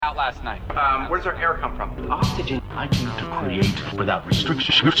out last night. Where does our air come from? Oxygen I need to create without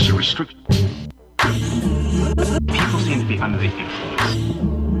restriction. People seem to be under the influence.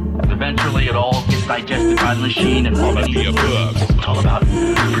 Eventually it all gets digested by the machine and all of the above. It's all about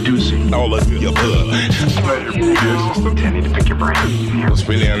producing. All of the above. I need to pick your brain. What's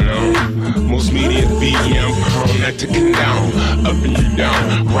really unknown? Most media BM prone not to down. Up and you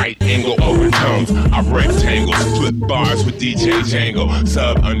down. Right angle overtones. I rectangles. Flip bars with DJ Django.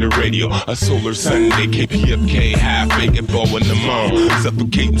 Sub under radio. A solar Sunday. KPFK. Half baked bow in the moan.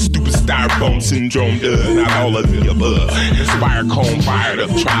 Suffocating stupid styrofoam syndrome does not all of the above. Inspire cone fired up.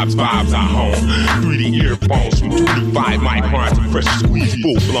 Tribes vibes at home. 3D earphones from 25 microns to fresh squeeze.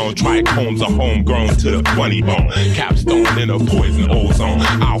 Full blown trichomes are homegrown to the funny bone. Capstone in a poison ozone.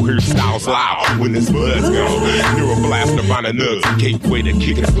 Out here styles loud when this bud's gone. Neuroblast, Nirvana nugs, a gateway to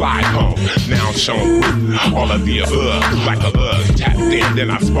kick and fly home. Now shown with all of the above. Like a buzz, tapped in,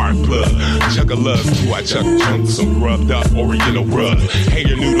 then I spark plug. Chuck a love, so I chuck chunks, some grubbed up oriental rug. Hang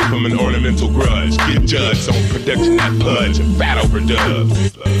your noodle from an ornamental grudge. Get judged on production that pudge and fat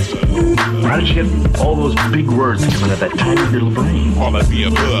overdubs. How did you get all those big words coming out of that tiny little brain? All of the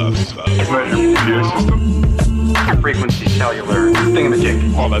above. Frequency cellular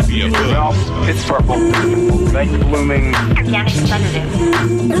thingamajig. All of the above. Well, it's purple. Night blooming. Organic sedative.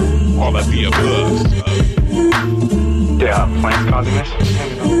 All of the above. Yeah, plants causing this?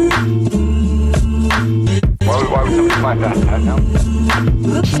 Why would somebody plant that? I don't know.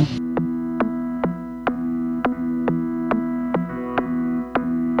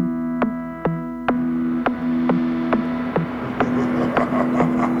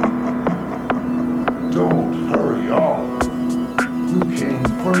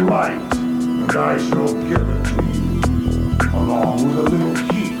 Light, and I shall give it to you, along with a little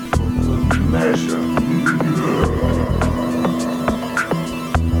heat for good measure.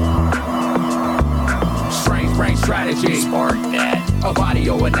 Strange brain strategy, spark that. Of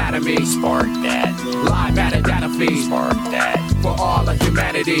audio anatomy, spark that. Live metadata feed, spark that. For all of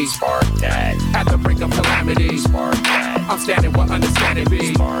humanity, spark that. At the brink of calamity, spark that. I'm standing where understanding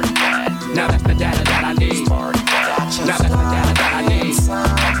be, spark that. Now that's the data that I need, spark that. Now that's the data that I need.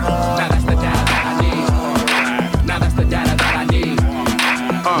 Now that's the data that I need. Now that's the data that I need.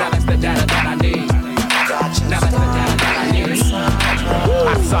 Now that's the data that I need. Now that's the data that I need. I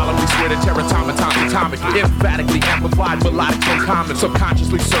solemnly swear to teratomatons atomically, emphatically amplified, melodic uncommon,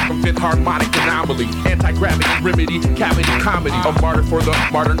 subconsciously circumvent harmonic anomaly, anti-gravity remedy, cavity comedy, a martyr for the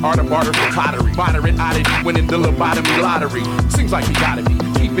modern art, a martyr for pottery, moderate oddity, winning the lobotomy lottery. Seems like we gotta be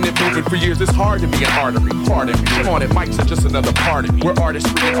keeping it moving for years. It's hard to be an artery. Pardon me. Come on, it mics are just another part of me. Where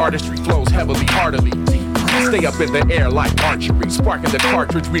artistry and artistry flows heavily, heartily. Stay up in the air like archery, sparking the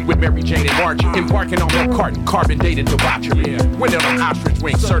cartridge read with Mary Jane and Margie, embarking on milk carton, carbon dated debauchery. Winning on ostrich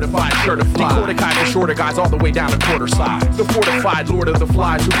wings, certified, decorticized the shorter guys all the way down to quarter size. The fortified lord of the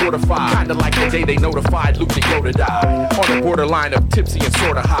flies who fortify, kinda like the day they notified Luke and Yoda died. On the borderline of tipsy and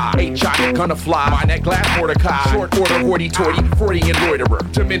sorta high, 8-shot gonna fly, mine that glass Mordecai. Short order, hoity-toity, Freudian loiterer.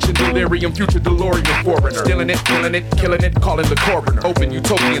 Dimension delirium, future DeLorean foreigner. Stealing it, killing it, killing it, calling the coroner. Open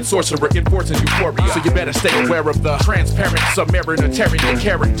utopian sorcerer, enforcing euphoria. So you better stay aware of the transparent submariner tearing your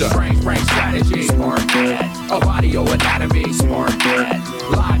character. Strange brain strategy, spark that. Of audio anatomy, spark that.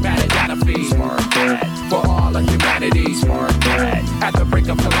 Live metadata feed, spark that. For all of humanity, spark that. At the brink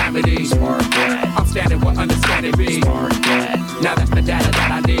of calamity, spark that. I'm standing where understanding be, spark that. Now that's the data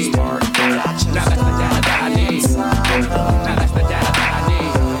that I need, spark that. Now that's the data that I need. Now that's the data that I need.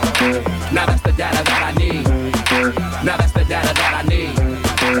 Now that's the data that I need. Now that's the data that I need.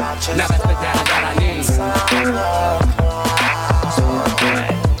 Now that's the data that I need. Spark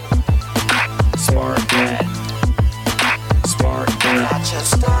that. Spark that. Spark that.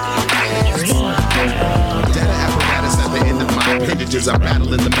 Data apparatus at the end of my appendages. I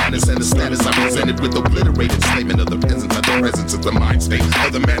battle in the madness and the status I presented with obliterated statement of the peasants at the presence of the mind state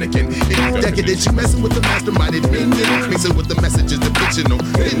of the mannequin. In decadence, you messing with the masterminded minion, mixing with the messages, the fictional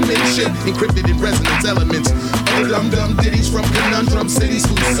invention, encrypted in resonance elements. Other dumb ditties from conundrum cities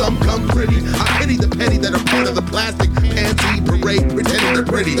who some come pretty. I pity the petty that are part of the plastic pansy parade, pretending they're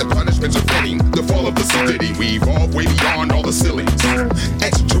pretty. The punishments are fitting, the fall of the city. We evolve way beyond all the sillies.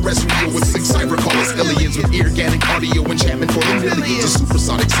 Extraterrestrial with 6 cipher callers, aliens with organic audio enchantment for the millions. A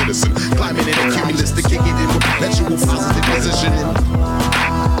supersonic citizen, climbing in a cumulus to kick it in with perpetual positive positioning.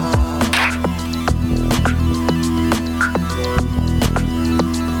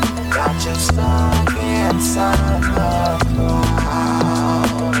 Got you stuck inside the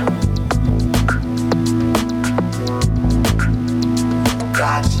cloud.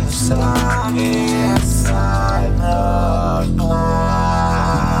 Got you stuck inside the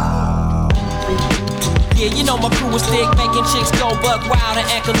cloud. Yeah, you know my crew is thick, making chicks go buck wild and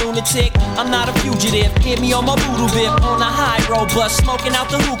act a lunatic. I'm not a fugitive, hit me on my voodoo bip. On a high road bus, smoking out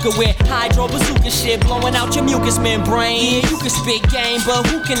the hookah with hydro bazooka shit, blowing out your mucous membrane. Yeah, you can spit game, but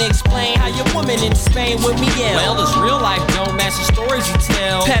who can explain how your woman in Spain with me yell? Well, it's real life, don't match the stories you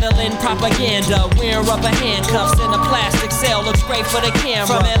tell. Peddling propaganda, wearing rubber handcuffs in a plastic cell, looks great for the camera.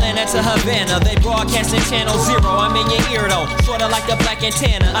 From Atlanta to Havana, they broadcasting Channel Zero. I'm in your ear though, sorta like the black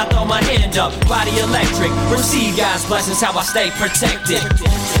antenna. I throw my hand up, body electric. Receive God's blessings, how I stay protected.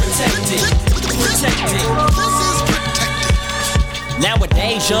 Protected, protected.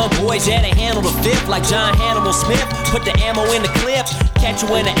 Nowadays, young boys, yeah, they handle the fifth like John Hannibal Smith. Put the ammo in the clip, catch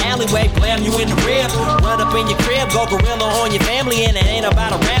you in the alleyway, blam you in the rib. Run up in your crib, go gorilla on your family, and it ain't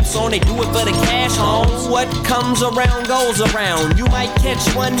about a rap song, they do it for the cash home. What comes around goes around. You might catch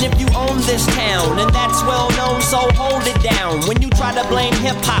one if you own this town, and that's well known, so hold it down. When you try to blame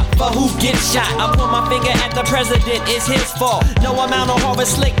hip-hop for who gets shot, I point my finger at the president, it's his fault. No amount of Harvard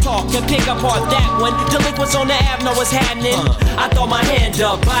slick talk can pick apart that one. Delinquents on the app know what's happening. I throw my hand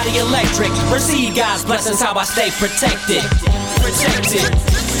up, body electric. Receive God's blessings, how I stay protected. Protected,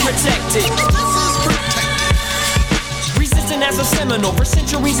 protected. Resisting as a seminal for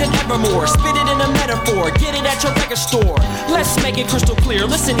centuries and evermore. Spit it in a metaphor, get it at your record store. Let's make it crystal clear,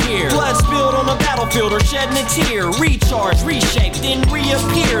 listen here. Blood spilled on the battlefield or shedding a tear. Recharge, reshape, then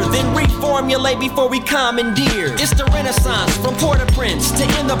reappear. Then reformulate before we commandeer. It's the Renaissance, from Port-au-Prince to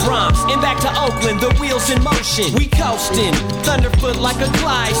in the Bronx. And back to Oakland, the wheels in motion. We coasting, thunderfoot like a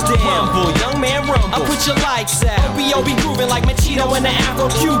Clydesdale. Humble, young man rumble, I put your lights out. OBO be grooving like Machito and the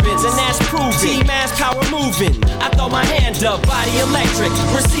Afro-Cubans. And that's proven, T-Mass power moving. I throw my hand up, body electric.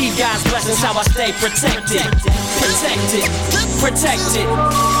 Receive God's blessings, how I stay protected. Protected, protected.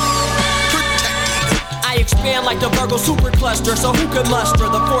 I expand like the Virgo supercluster, so who could muster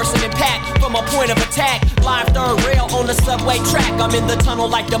the force and impact from a point of attack? Live third rail on the subway track. I'm in the tunnel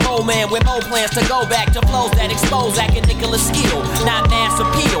like the Mo Man with Mo plans to go back to flows that expose acting Nicholas skill. Not mass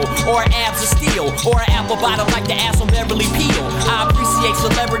appeal, or abs of steel, or an apple bottom like the ass on Beverly Peel. I appreciate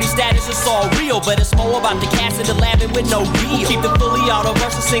celebrity status, it's all real, but it's more about the cast in the lab and with no deal. Keep the fully auto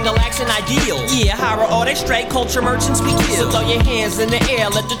versus single action ideal. Yeah, hire all they straight culture merchants we kill. So throw your hands in the air,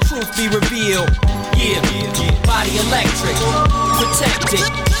 let the truth be revealed. Yeah, body electric, protected,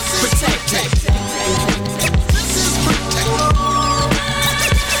 protected.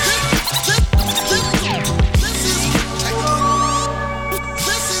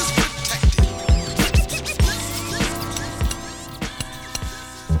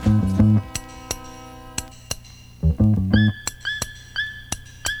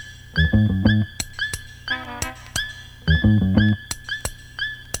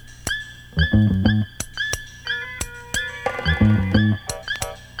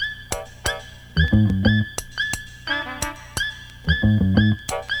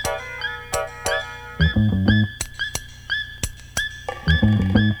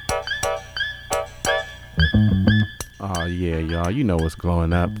 You know what's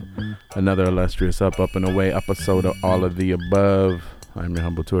going up. Another illustrious up and away episode of All of the Above. I'm your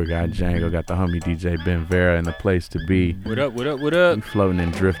humble tour guide Django. Got the homie DJ Ben Vera in the place to be. What up, what up, what up? We floating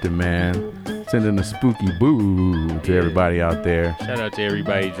and drifting, man. Sending a spooky boo to everybody out there. Shout out to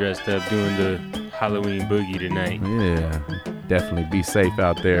everybody dressed up doing the Halloween boogie tonight. Yeah, definitely be safe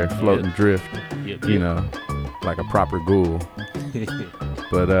out there. Float and drift, you know, like a proper ghoul.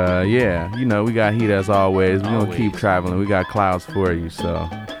 But yeah, you know, we got heat as always. We're going to keep traveling. We got clouds for you, so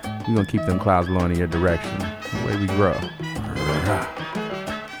we're going to keep them clouds blowing in your direction. The way we grow.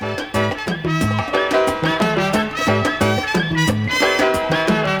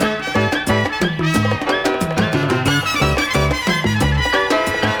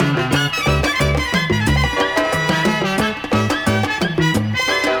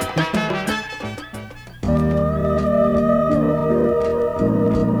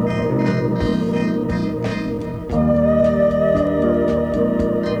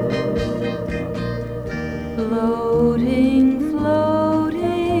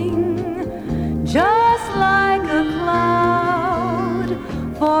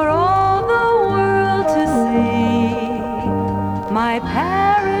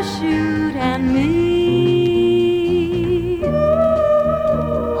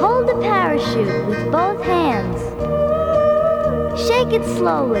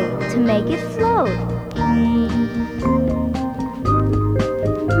 Slowly to make it float.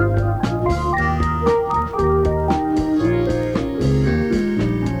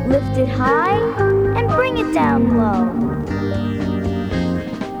 Lift it high and bring it down low.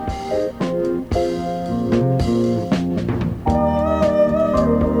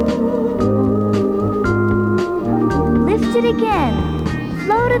 it again.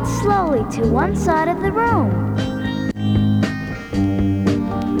 Floated slowly to one side of the room.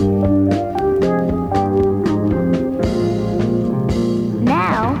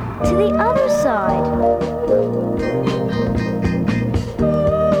 Now to the other side.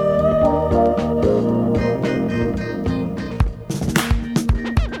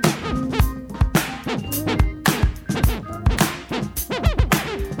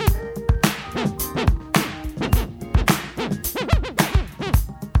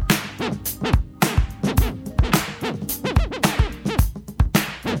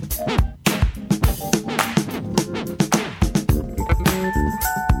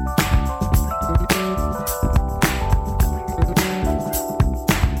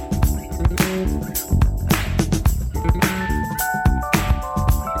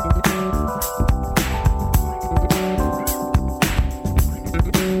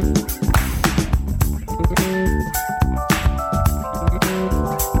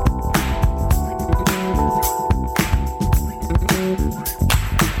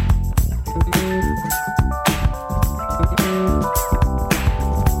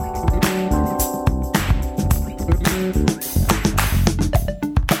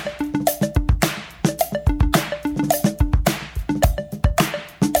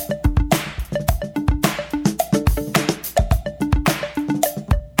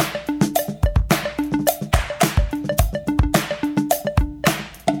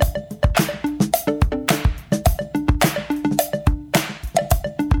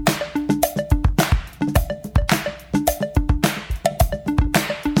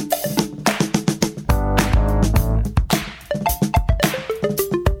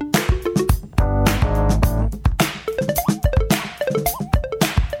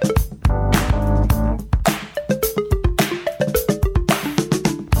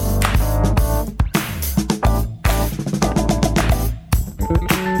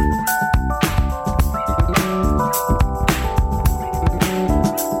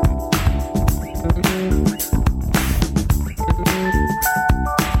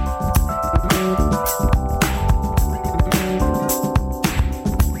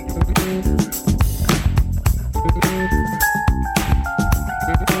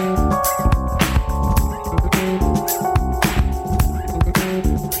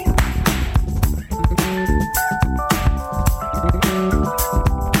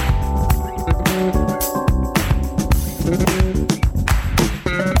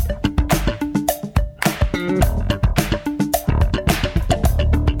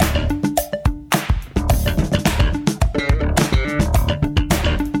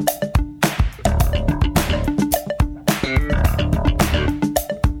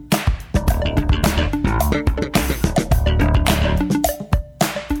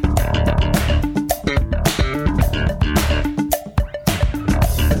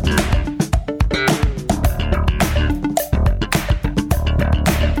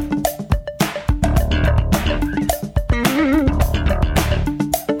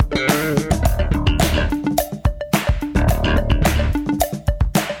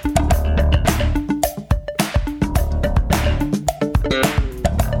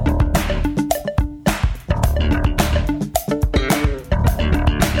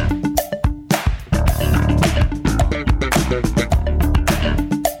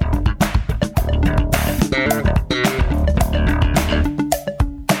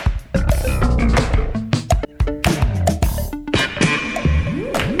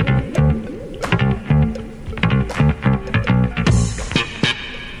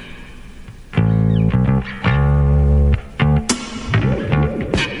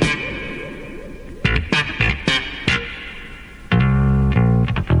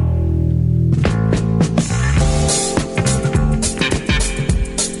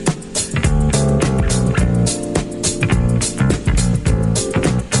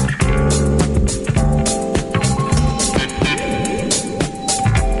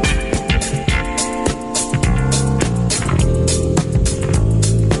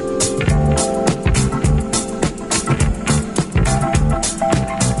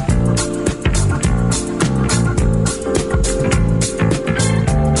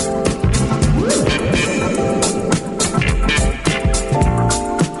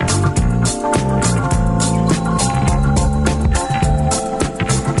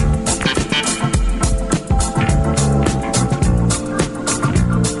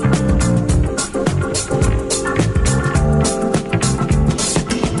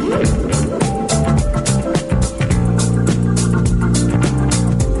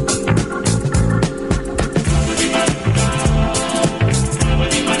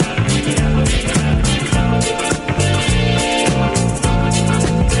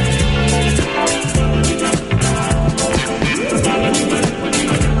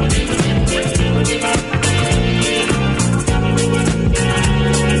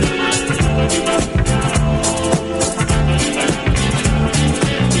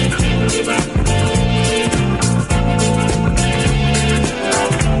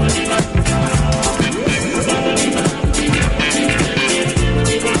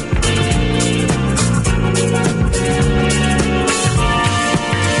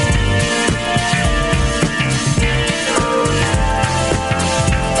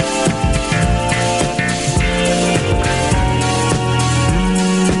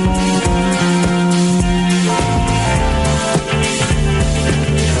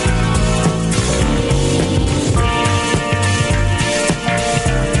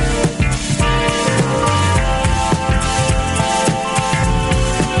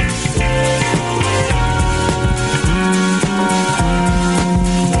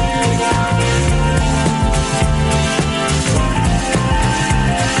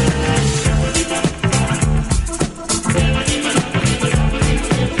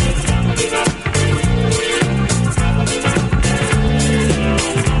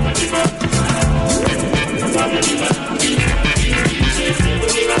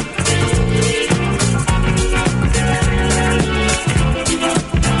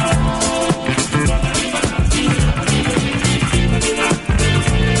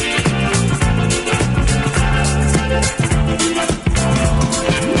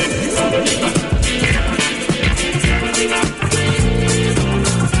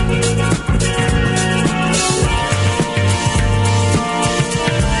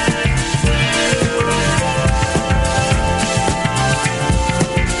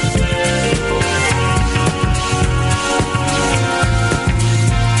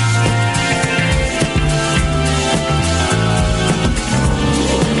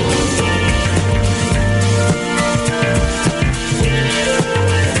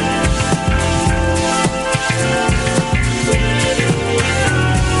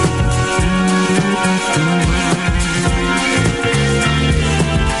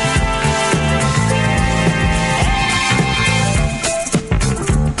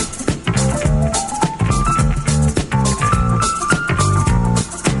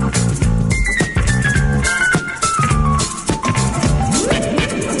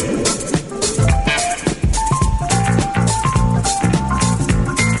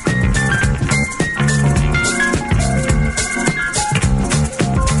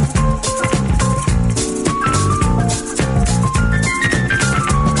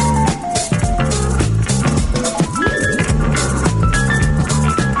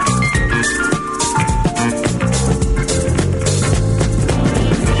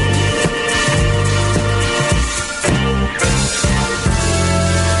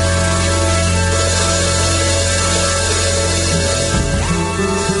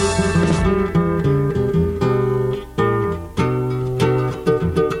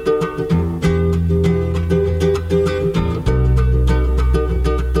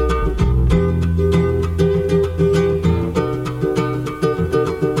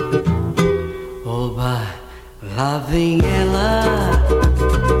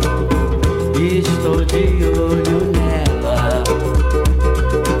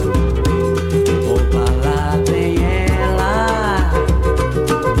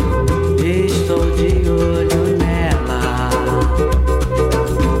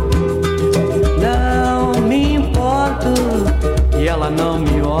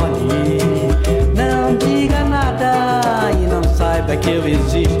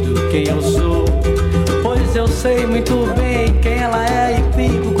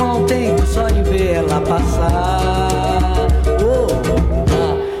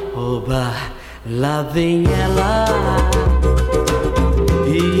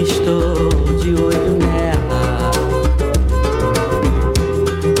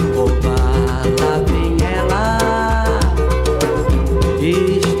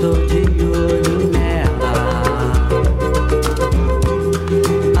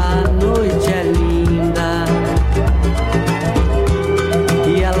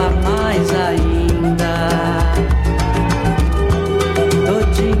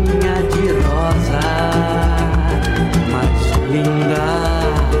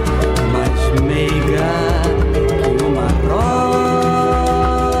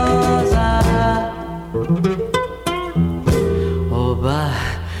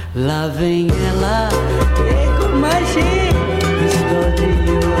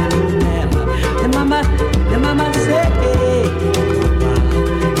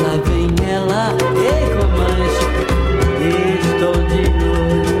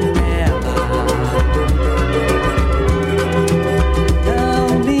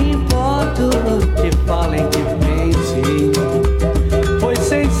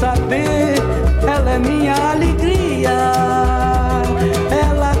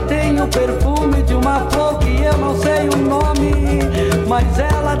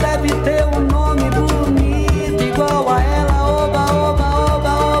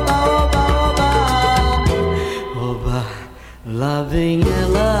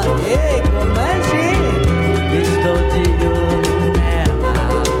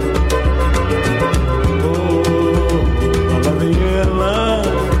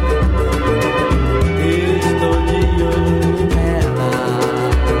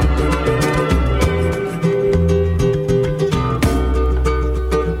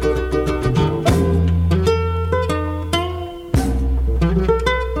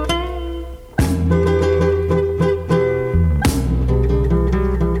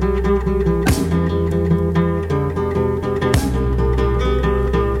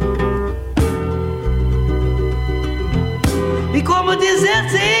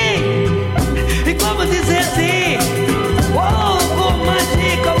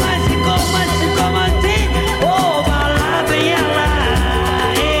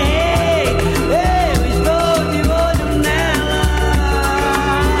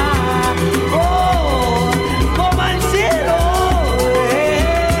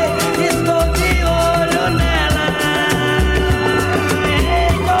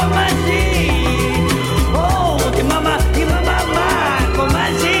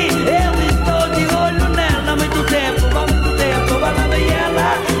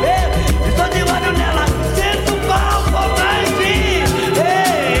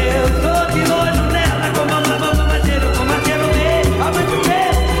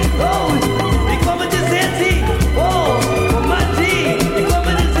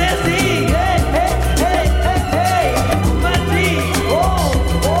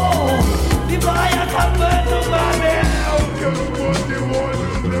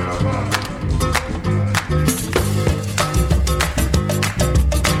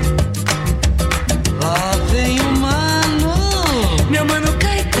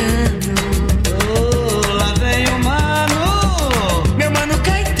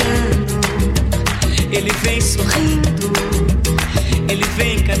 vem sorrindo, ele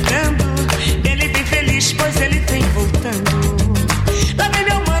vem cantando, ele vem feliz, pois ele vem voltando. Lá vem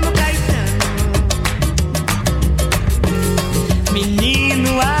meu mano Caetano,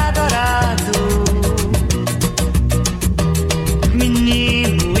 menino adorado,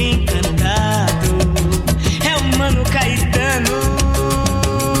 menino encantado, é o mano Caetano.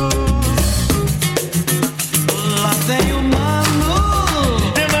 Lá vem o mano,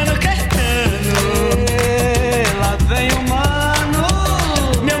 meu mano Caetano. Lá vem o mano,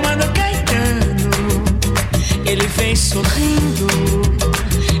 meu mano Caetano. Ele vem sorrindo,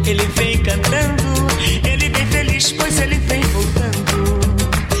 ele vem cantando, ele vem feliz, pois ele vem voltando.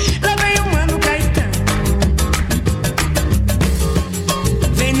 Lá vem o mano Caetano,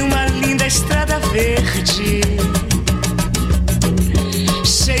 vem numa linda estrada verde,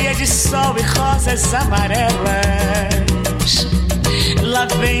 cheia de sol e rosas amarelas. Lá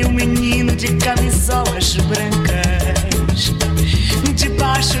vem um menino de camisolas brancas,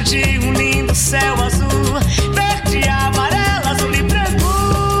 debaixo de um lindo céu azul, verde e amarelo, azul e branco.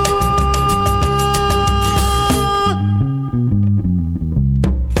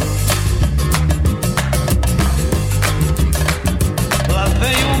 Lá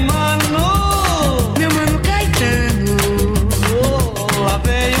vem o mano, meu mano Caetano. Lá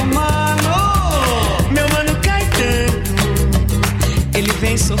vem o mano, meu mano Caetano. Ele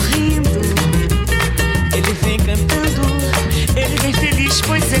vem sorrindo, ele vem cantando, ele vem feliz,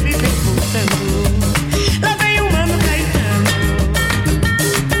 pois ele vem voltando. Lá vem o mano Caetano,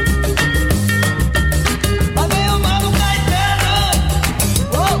 lá vem o mano Caetano.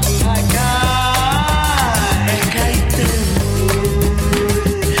 Oh, cai, cai, é Caetano,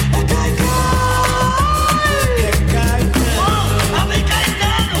 é cai, cai, é Caetano. Lá vem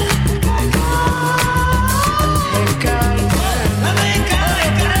Caetano, é Caetano, lá vem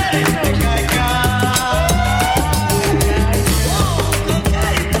Caetano, é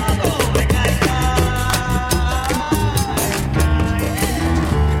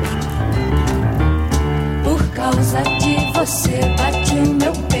Por causa de você bate o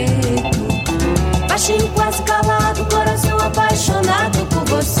meu peito, baixinho quase calado, coração apaixonado por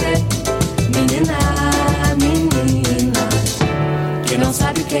você. Menina, menina, que não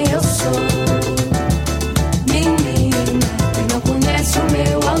sabe quem eu sou. Menina, que não conhece o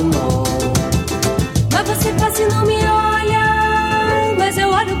meu amor. Mas você quase não me olha, mas eu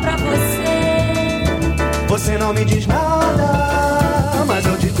olho pra você. Você não me diz nada, mas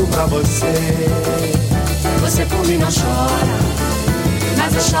eu digo pra você. Você por mim não chora,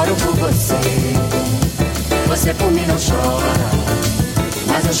 mas eu choro por você. Você por mim não chora,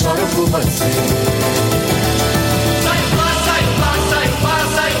 mas eu choro por você. sai, pá, sai, pá, sai, pá,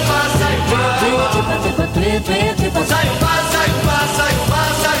 sai, pá, sai, pá. Sai, pá, sai, pá, sai, pá, sai, pá,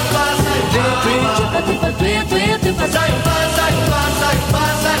 sai, pá. Sai, pá, sai, pá, sai, pá,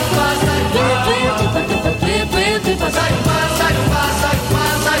 sai, pá, sai, pá. Sai, pá, sai, pá, sai, pá,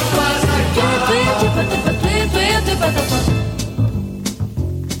 sai, pá, sai, pá.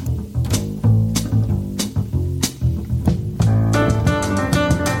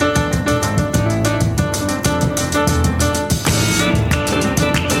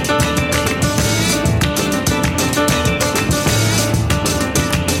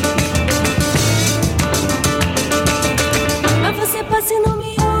 Mas você passa e não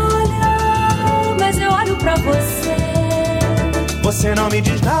me olha, mas eu olho pra você. Você não me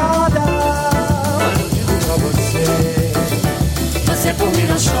diz nada, mas eu digo pra você. Você por mim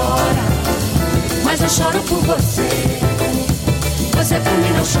não chora, mas eu choro por você. Você por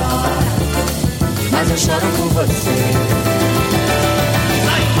mim não chora, mas eu choro por você.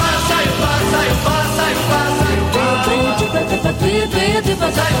 Sai, pá, sai, pá, sai, pá, sai, pá, sai, pá. Sai,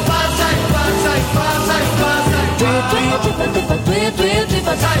 pá, sai, pá, sai, pá, sai, pá, sai, pá. Sai,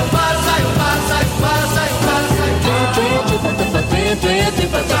 pá, sai, pá, sai, pá, sai, pá, sai, pá. Sai,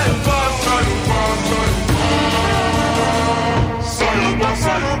 pá, sai, pá, sai, pá,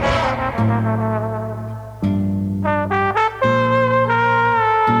 sai, pá.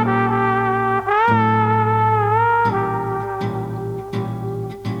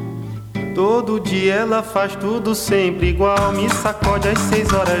 Todo dia ela faz tudo sempre igual. Me sacode às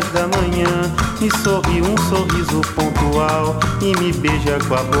 6 horas da manhã, me sorri um sorriso pontual e me beija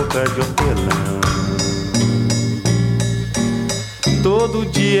com a boca de hortelã. Todo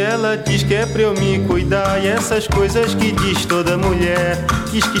dia ela diz que é pra eu me cuidar, e essas coisas que diz toda mulher.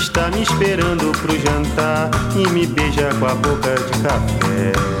 Diz que está me esperando pro jantar e me beija com a boca de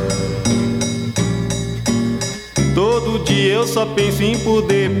café. Todo dia eu só penso em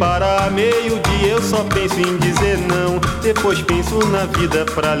poder parar. Meio-dia eu só penso em dizer não. Depois penso na vida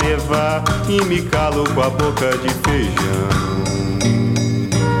pra levar e me calo com a boca de feijão.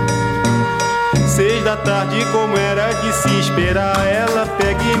 6 da tarde, como era de se esperar, ela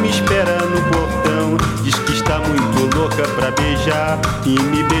pega e me espera no portão. Diz que está muito louca pra beijar e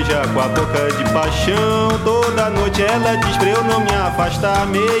me beija com a boca de paixão. Toda noite ela diz pra eu não me afastar.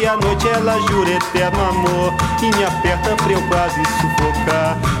 Meia-noite ela jura eterno amor e me aperta pra eu quase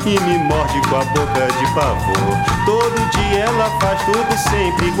sufocar e me morde com a boca de pavor. Todo dia ela faz tudo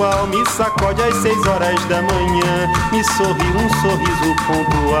sempre igual. Me sacode às 6 horas da manhã, me sorri um sorriso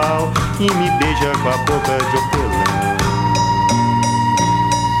pontual e me beija com a boca de hortelã.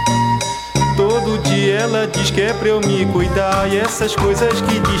 Todo dia ela diz que é pra eu me cuidar e essas coisas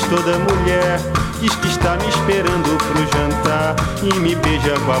que diz toda mulher. Diz que está me esperando pro jantar e me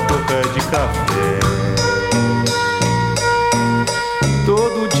beija com a boca de café.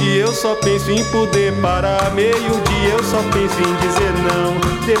 Todo dia eu só penso em poder parar. Meio-dia eu só penso em dizer não.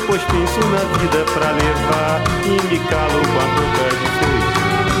 Depois penso na vida pra levar e me calo com a boca de feijão.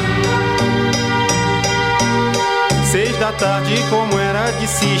 6 da tarde, como era de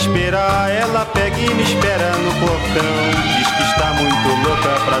se esperar, ela pega e me espera no portão. Diz que está muito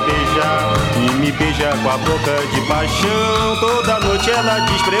louca pra beijar e me beija com a boca de paixão. Toda noite ela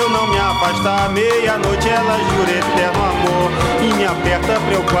diz pra eu não me afastar. Meia-noite ela jura eterno amor e me aperta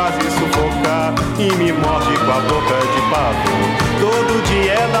pra eu quase sufocar e me morde com a boca de pavor. Todo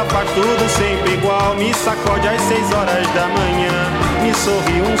dia ela faz tudo sempre igual. Me sacode às 6 horas da manhã, me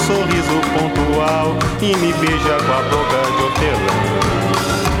sorri um sorriso pontual e me beija com a boca de hortelã.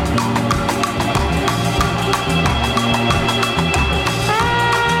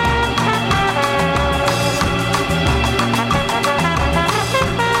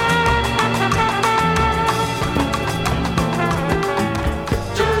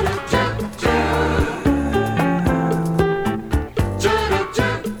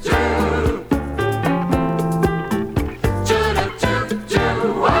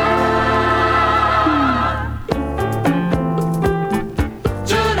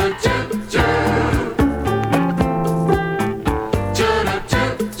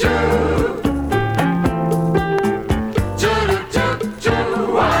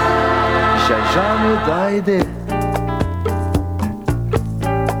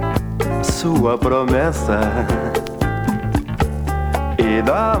 Sua promessa e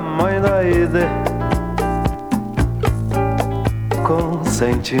da mãe da Ide com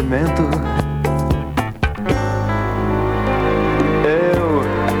sentimento. Eu,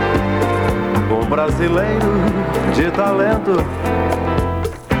 um brasileiro de talento,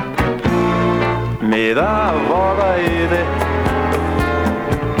 me dá a avó da Ide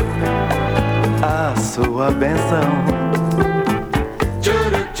a sua benção.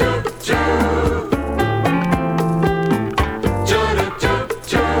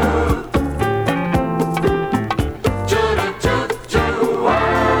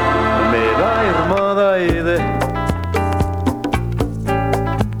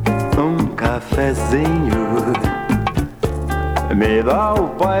 Me dá o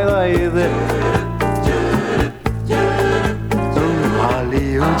pai da Ide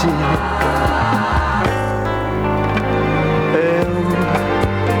Hollywood. Eu,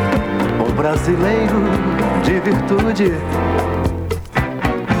 um brasileiro de virtude,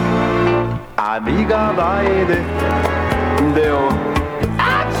 amiga da Ide, deu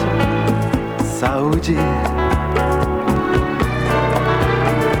saúde.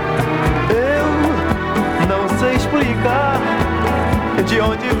 Eu não sei explicar de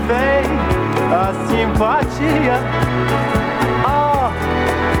onde vem a simpatia,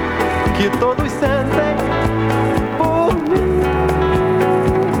 que todos sentem por mim.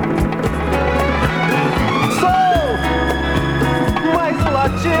 Sou mais um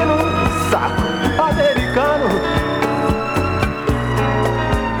latino, saco americano.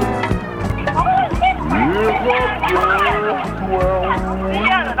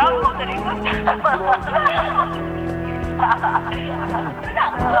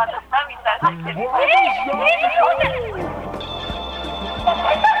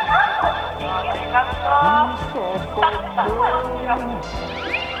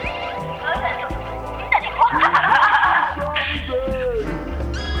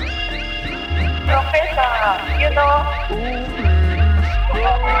 Professor, you know.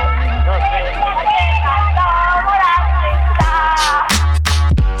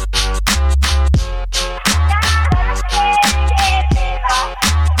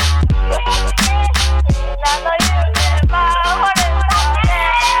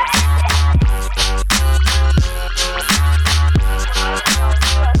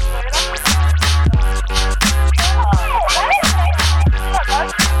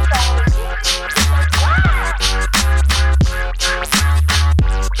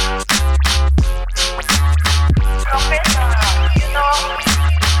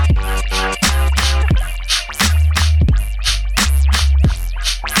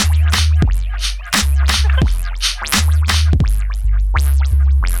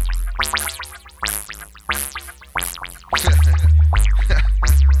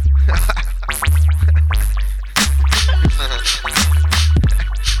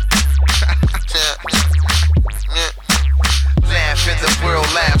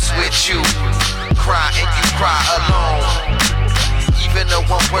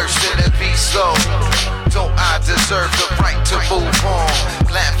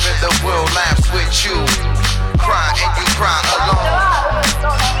 with you. Cry and you cry alone.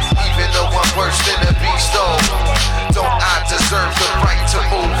 Even though I'm worse than a beast, though, don't I deserve the right to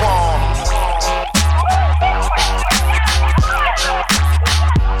move on?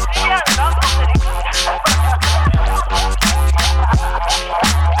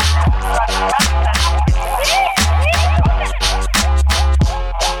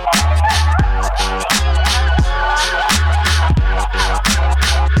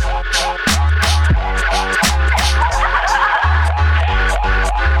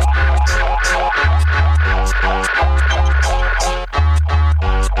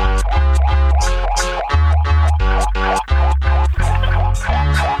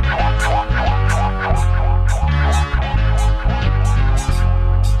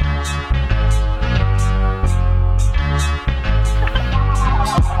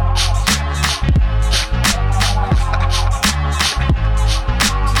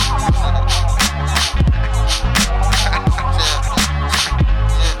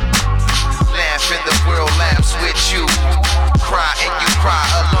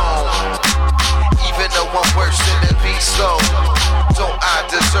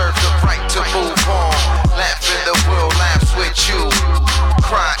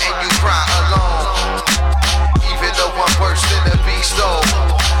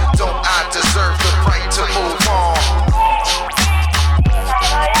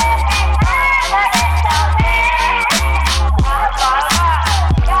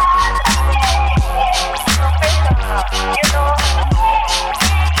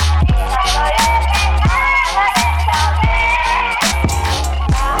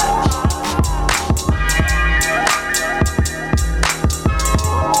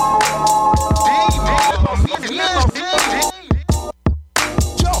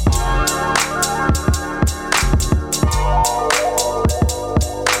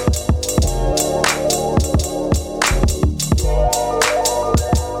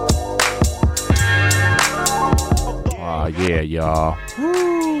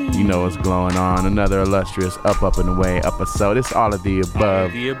 Another illustrious Up and Away episode. It's all of the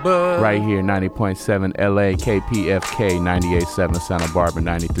above. Right here, 90.7 LA, KPFK, 98.7 Santa Barbara,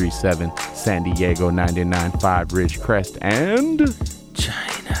 93.7 San Diego, 99.5 Ridgecrest, and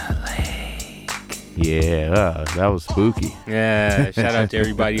China Lake. Yeah, that was spooky. Yeah, shout out to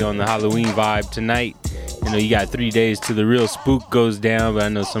everybody on the Halloween vibe tonight. You know, you got 3 days till the real spook goes down, but I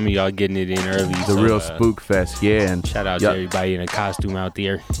know some of y'all getting it in early. The real spook fest, yeah. And shout out to everybody in a costume out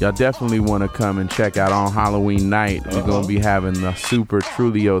there. Y'all definitely want to come and check out on Halloween night. We're going to be having the Super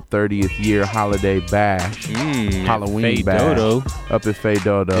Trulio 30th year holiday bash. Halloween bash. Dodo. Up at Fay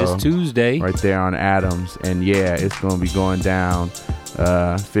Dodo. This Tuesday. Right there on Adams. And yeah, it's going to be going down.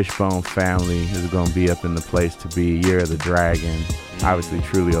 Fishbone family is going to be up in the place to be. Year of the Dragon. Obviously,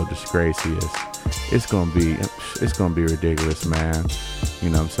 Trulio Disgracious. It's gonna be ridiculous, man.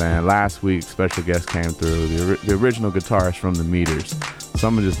 You know what I'm saying? Last week, special guest came through, the original guitarist from the Meters. So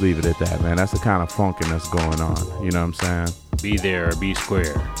I'm gonna just leave it at that, man. That's the kind of funkin' that's going on. You know what I'm saying? Be there or be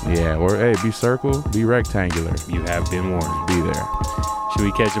square. Yeah, or hey, be circle, be rectangular. You have been warned. Be there. Should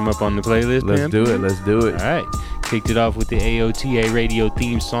we catch them up on the playlist? Let's do it. All right. Kicked it off with the AOTA radio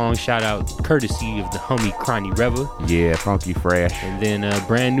theme song. Shout out courtesy of the homie Cronny Reva. Yeah, funky fresh. And then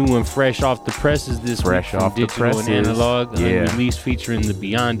brand new and fresh off the presses this week from Digital and Analog. Unreleased featuring the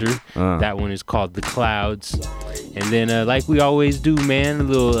Beyonder. That one is called The Clouds. And then like we always do, man, a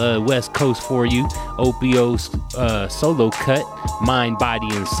little West Coast for you. Opio solo cut, Mind, Body,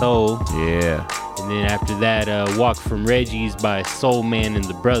 and Soul. Yeah. And then after that, Walk from Reggie's by Soul Man and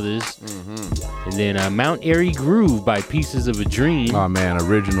the Brothers. And then Mount Airy Groove by Pieces of a Dream. Oh, man,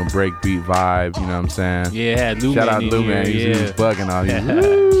 original breakbeat vibe, you know what I'm saying? Yeah, Lou Shout Man out Lou Man, he was bugging all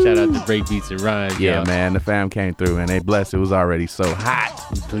these. Shout out to Breakbeats and Rhymes. Yeah, y'all. man, the fam came through, and they blessed. It was already so hot.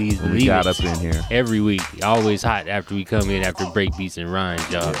 Please believe we got up in here. Every week, always hot after we come in after Breakbeats and Rhymes,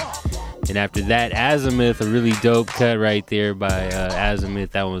 y'all. And after that, Azimuth, a really dope cut right there by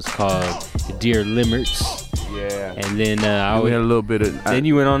Azimuth. That one's called Dear Limmerts. Yeah. And then we had a little bit of. Then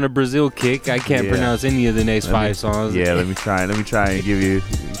you went on a Brazil kick. I can't pronounce any of the next five songs. Yeah, let me try and give you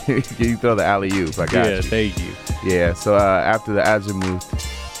you throw the alley-oop. I got you. Yeah, thank you. Yeah. So after the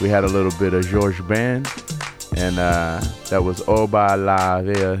Azimuth, we had a little bit of George Ben, and that was Oba la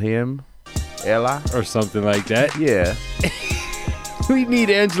Him, Ella, or something like that. Yeah. We need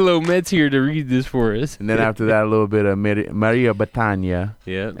Angelo Metz here to read this for us. And then after that, a little bit of Maria Bethania.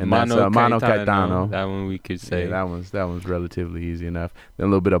 Yeah, and Mano Caetano. That one we could say. Yeah, that one's relatively easy enough. Then a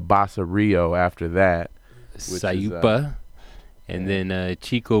little bit of Bossa Rio after that. Sayupa. And then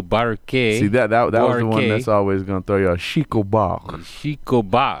Chico Barque. See, that was the one that's always going to throw you off. Chico Barque. Chico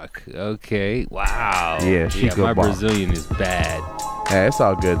Barque. Okay. Wow. Yeah, Chico my Barque. Brazilian is bad. Yeah, it's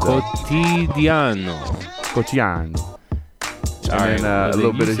all good, though. Cotidiano. And then a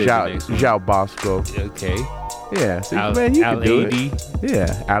little bit of João Bosco. Okay. Yeah, see, man, you can do it.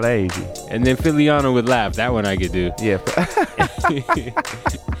 Yeah, Al-Adi. And then Filiano would laugh. That one I could do. Yeah.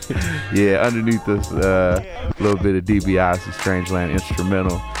 Yeah, underneath this little bit of DiBiase's Strangeland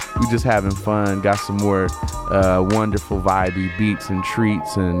instrumental. We just having fun. Got some more wonderful vibey beats and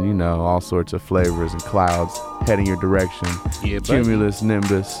treats and, you know, all sorts of flavors and clouds heading your direction. Yeah, Cumulus,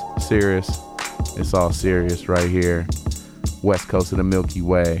 Nimbus, Sirius. It's all serious right here. West coast of the Milky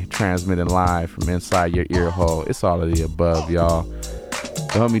Way, transmitting live from inside your ear hole. It's all of the above, y'all.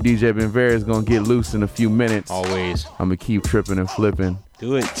 The homie DJ Benvera is going to get loose in a few minutes. Always. I'm going to keep tripping and flipping.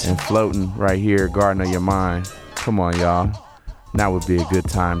 Do it. And floating right here, Garden of Your Mind. Come on, y'all. Now would be a good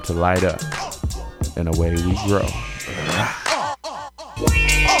time to light up. And away we grow.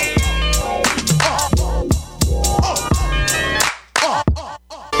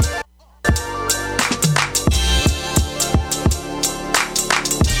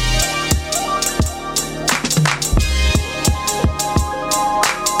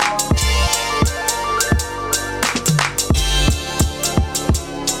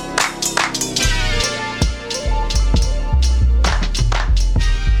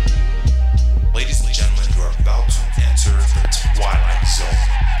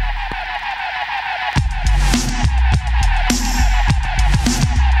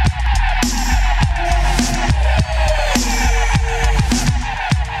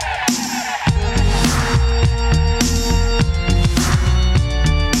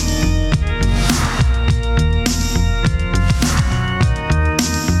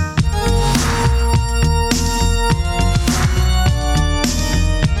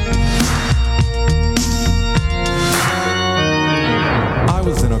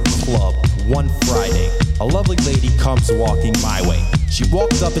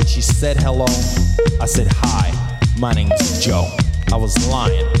 Said hello. I said hi, my name's Joe. I was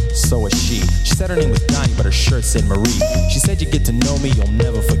lying, so was she. She said her name was Donnie, but her shirt said Marie. She said you get to know me, you'll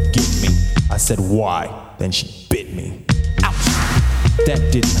never forget me. I said why? Then she bit me. Ouch!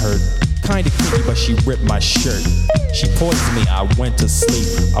 That didn't hurt. Kinda kinky, but she ripped my shirt. She poisoned me, I went to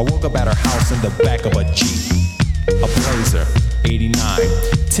sleep. I woke up at her house in the back of a Jeep. A Blazer, 89.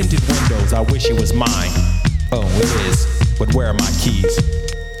 Tinted windows, I wish it was mine. Oh, it is, but where are my keys?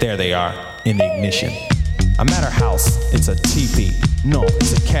 There they are, in the ignition. I'm at her house, it's a teepee. No,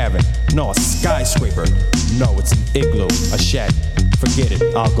 it's a cabin. No, a skyscraper. No, it's an igloo, a shack. Forget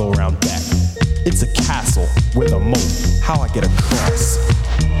it, I'll go around back. It's a castle with a moat. How I get across?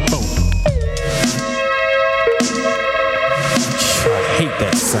 Boom. I hate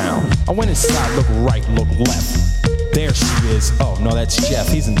that sound. I went inside, look right, look left. There she is. Oh, no, that's Jeff.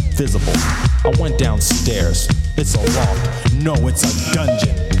 He's invisible. I went downstairs. It's a loft. No, it's a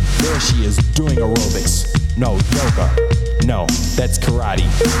dungeon. There she is doing aerobics. No, yoga. No, that's karate.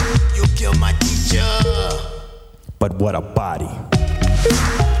 You killed my teacher. But what a body.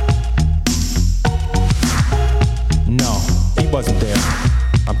 No, he wasn't there.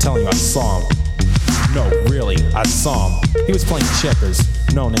 I'm telling you, I saw him. No, really, I saw him. He was playing checkers.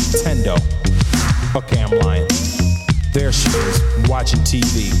 No, Nintendo. Okay, I'm lying. There she is, watching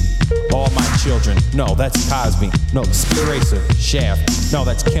TV. All my children. No, that's Cosby. No, Speed Racer, Shaft. No,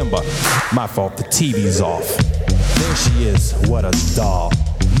 that's Kimba. My fault, the TV's off. There she is, what a doll.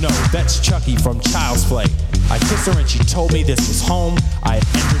 No, that's Chucky from Child's Play. I kissed her and she told me this was home. I had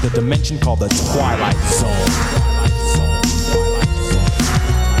entered the dimension called the Twilight Zone.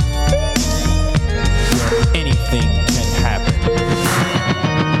 Where anything can happen.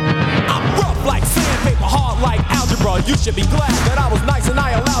 I'm rough like sandpaper, hard like algebra. You should be glad that I was nice and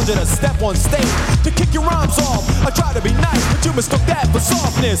I allowed you to step on stage to kick your rhymes off. I tried to be nice, but you mistook that for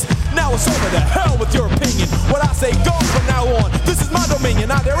softness. Now it's over, to hell with your opinion. What I say goes from now on. This is my dominion.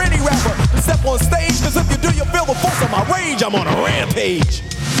 Not there any rapper to step on stage, cause if you do, you'll feel the force of my rage. I'm on a rampage.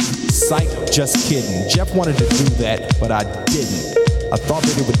 Psych, just kidding. Jeff wanted to do that, but I didn't. I thought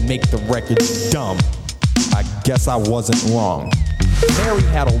that it would make the record dumb. I guess I wasn't wrong. Mary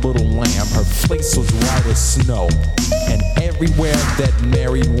had a little lamb, her face was white as snow. And everywhere that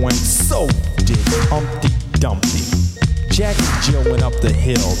Mary went, so did Humpty Dumpty. Jack and Jill went up the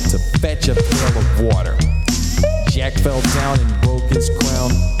hill to fetch a pail of water. Jack fell down and broke his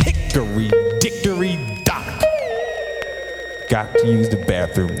crown. Hickory dickory dock. Got to use the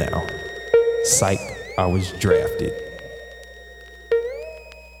bathroom now. Psych, I was drafted.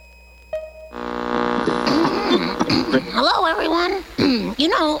 Hello, everyone.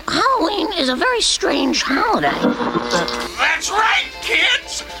 is a very strange holiday. That's right,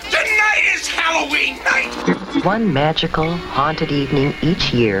 kids! Tonight is Halloween night! One magical, haunted evening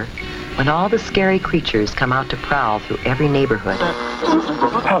each year when all the scary creatures come out to prowl through every neighborhood.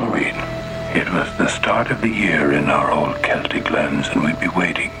 Halloween. It was the start of the year in our old Celtic lands, and we'd be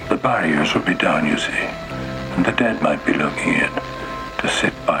waiting. The barriers would be down, you see, and the dead might be looking in to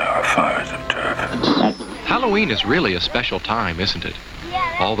sit by our fires of turf. Halloween is really a special time, isn't it?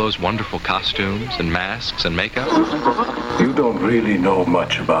 All those wonderful costumes and masks and makeup. You don't really know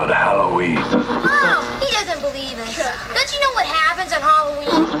much about Halloween. Oh, he doesn't believe us. Don't you know what happens on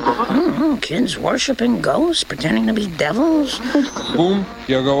Halloween? Kids worshiping ghosts, pretending to be devils. Boom,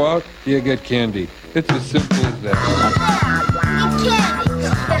 you go out, you get candy. It's as simple as that.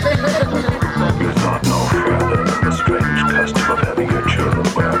 You thought no further than the strange custom of having your children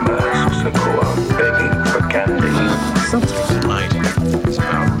wear masks and go out begging for candy. Something tonight is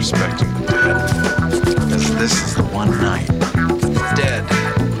about respecting the dead. Because this is the one night the dead,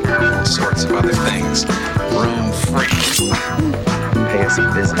 all sorts of other things, roam free. Pay us a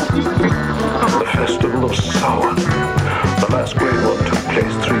visit. The Festival of Samhain. The last great one took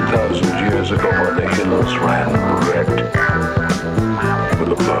place 3,000 years ago when the hills ran red with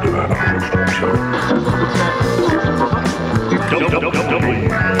the blood of animals.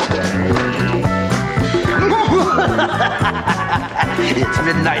 It's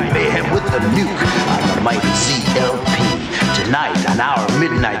Midnight Mayhem with the Nuke on the mighty CLP. Tonight on our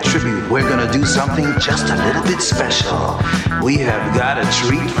Midnight Tribute, we're gonna do something just a little bit special. We have got a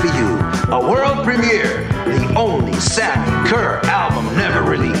treat for you. A world premiere, the only Sammy Kerr album never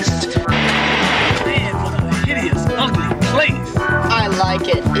released. Man, what a hideous, ugly place. I like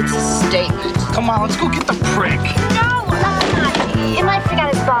it. It's a statement. Come on, let's go get the prick. No, he might forget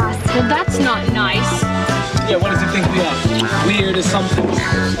his boss. Well, that's not nice. Yeah, what does he think we are? Weird or something?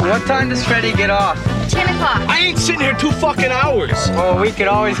 What time does Freddy get off? 10 o'clock. I ain't sitting here 2 fucking hours. Well, we could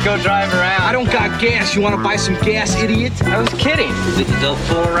always go drive around. I don't got gas. You want to buy some gas, idiot? I was kidding. We could go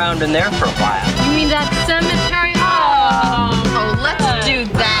fool around in there for a while. You mean that cemetery? Oh, let's do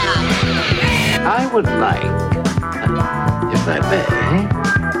that. I would like, if I may,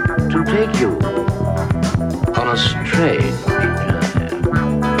 to take you on a strange journey.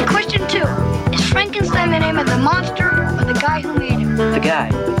 Question 2. Is Frankenstein the name of the monster or the guy who made him? The guy.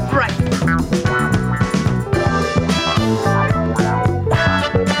 Right.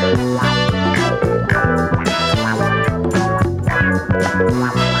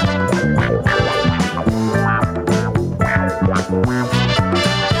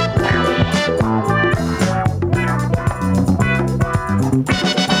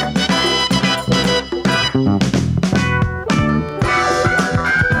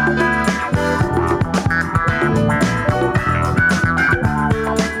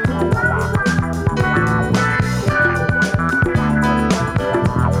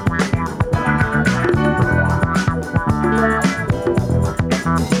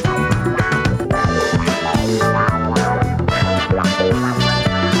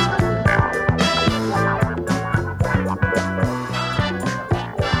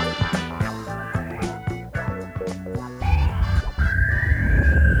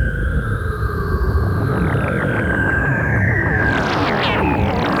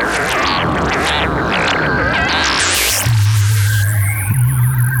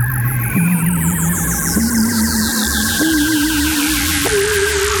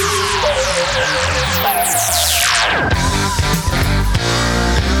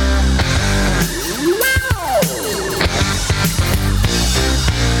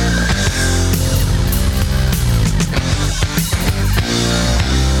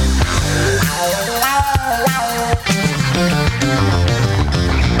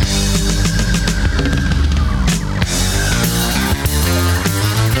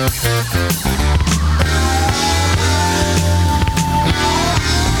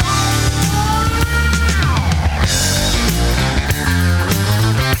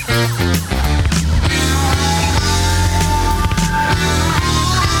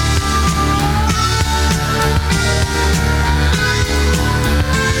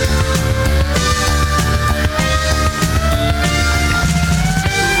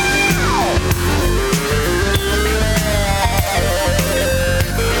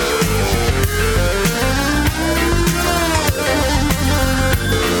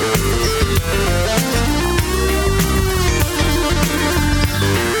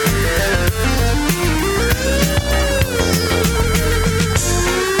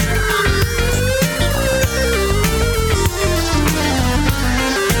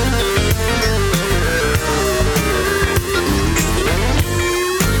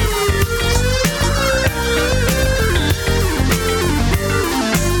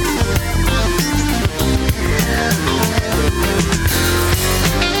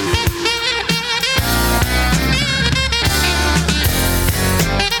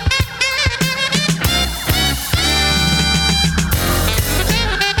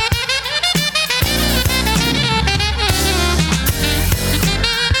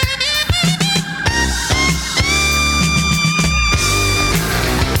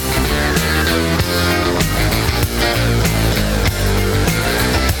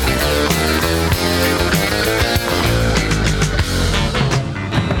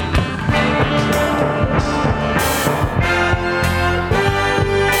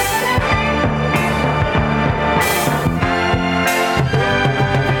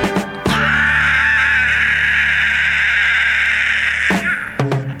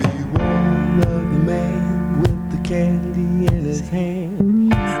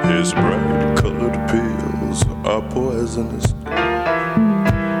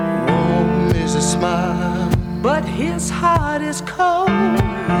 but his heart is cold.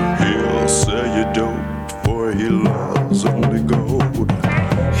 He'll sell you dope, for he loves only gold.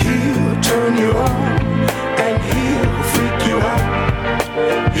 He'll turn you on and he'll freak you out.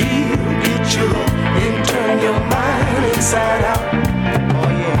 He'll get you and turn your mind inside out. Oh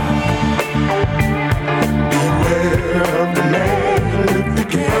yeah. Beware of the man with the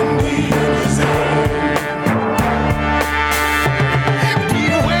candy in his hand.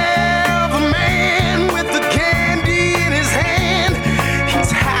 Beware of the man with the candy in his hand.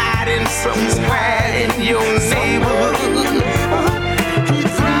 He's hiding somewhere in your neighborhood. He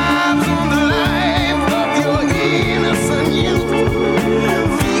thrives on the life of your innocent youth.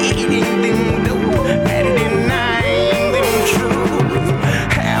 Feed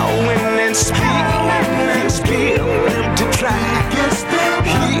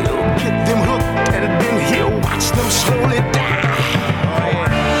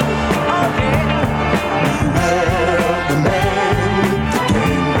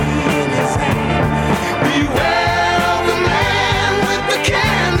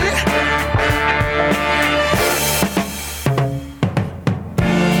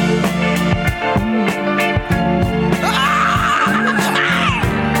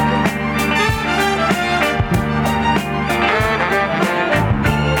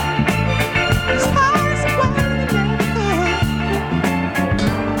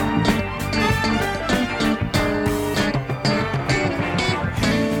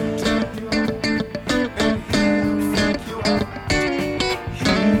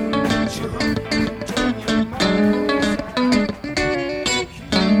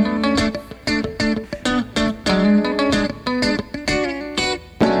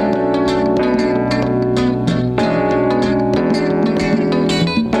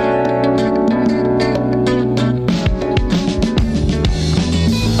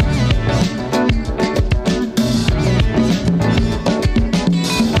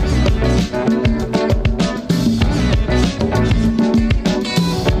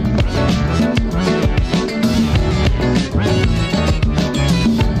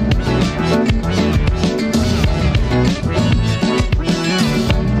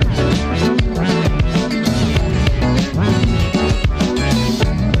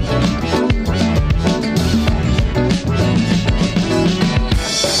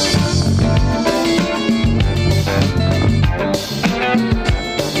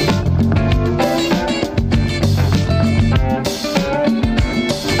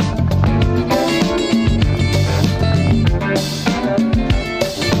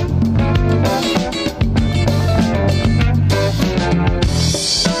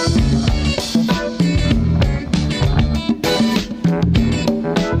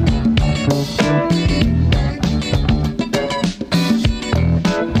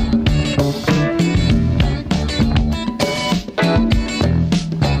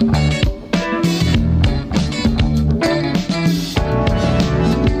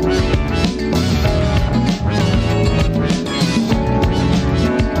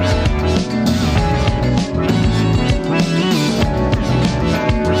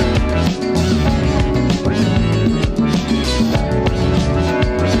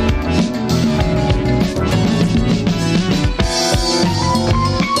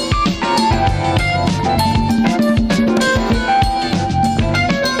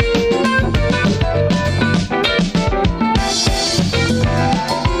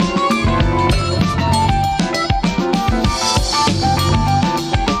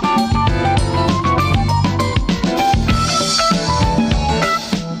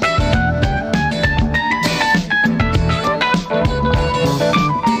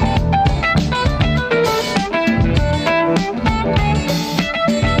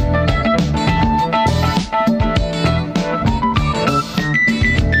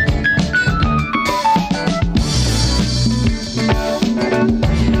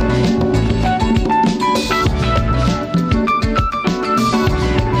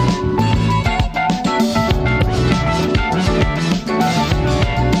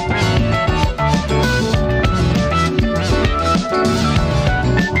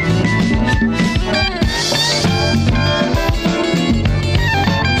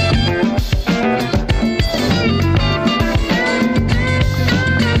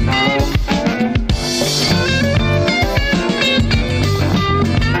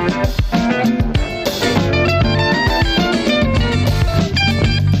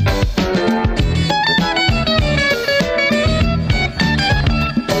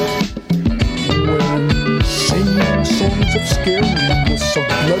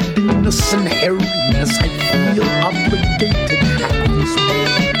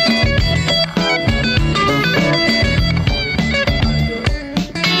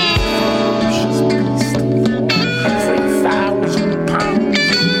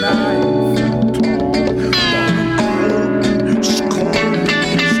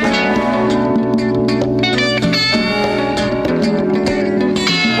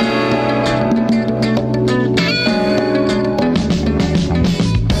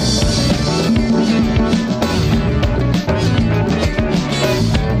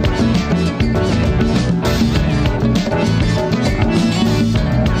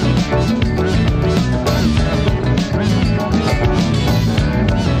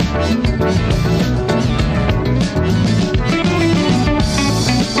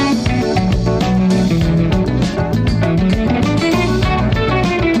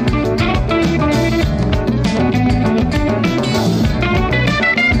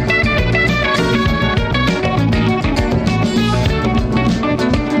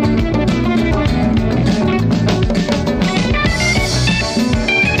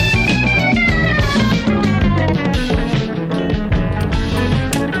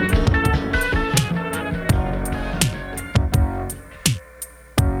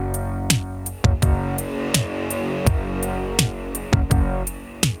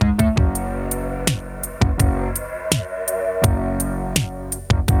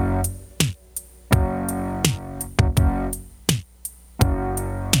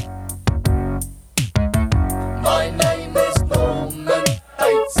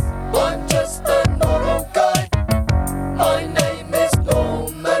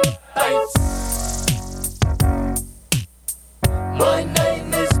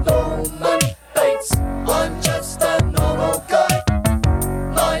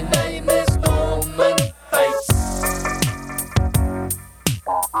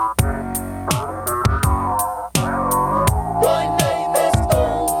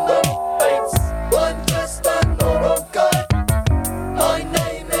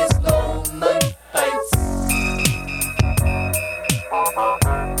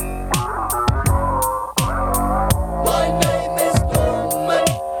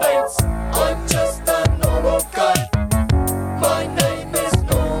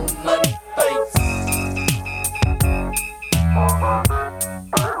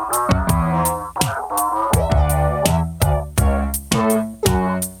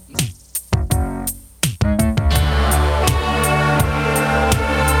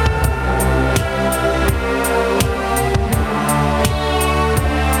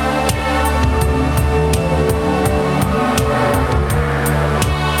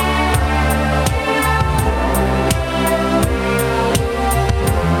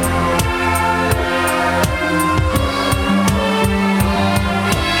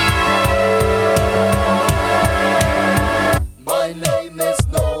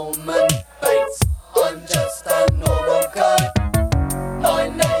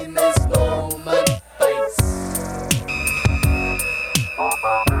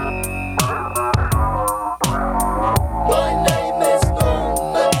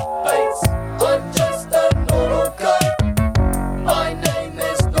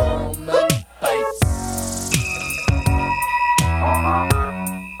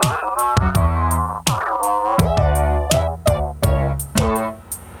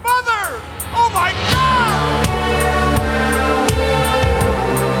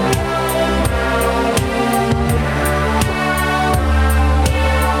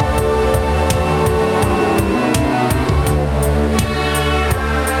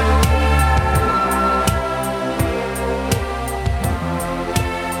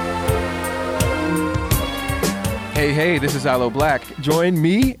Hey, this is Aloe Black. Join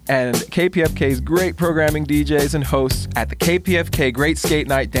me and KPFK's great programming DJs and hosts at the KPFK Great Skate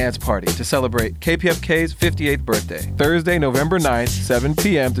Night Dance Party to celebrate KPFK's 58th birthday. Thursday, November 9th, 7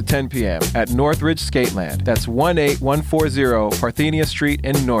 p.m. to 10 p.m. at Northridge Skateland. That's 18140 Parthenia Street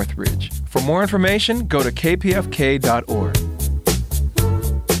in Northridge. For more information, go to kpfk.org.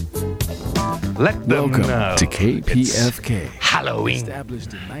 Let them Welcome know. to KPFK. It's Halloween.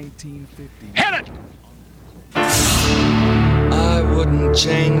 Established in 1950. Hit it! I wouldn't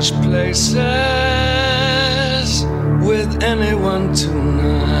change places with anyone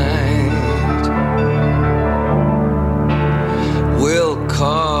tonight. We'll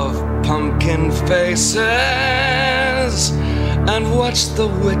carve pumpkin faces and watch the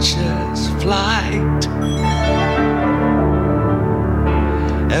witches' flight.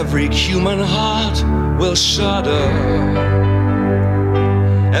 Every human heart will shudder.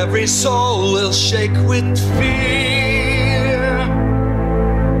 Every soul will shake with fear.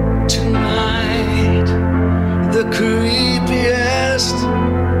 Tonight, the creepiest.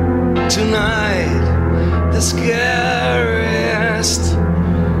 Tonight, the scariest.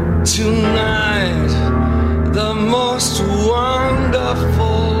 Tonight, the most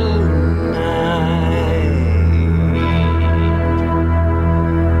wonderful night.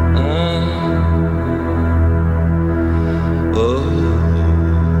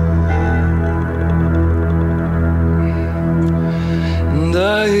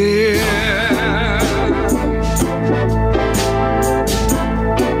 The year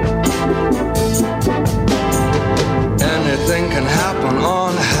anything can happen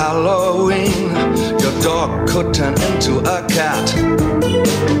on Halloween. Your dog could turn into a cat.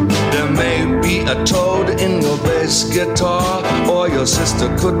 There may be a toad in your bass guitar, or your sister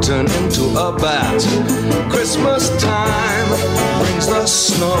could turn into a bat. Christmas time brings the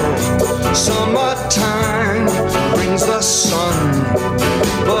snow. Summertime brings the sun.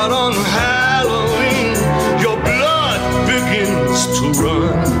 But on Halloween, your blood begins to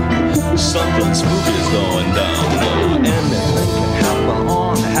run. Something spooky's going down. Anything can happen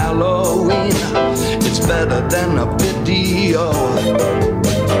on Halloween. It's better than a video.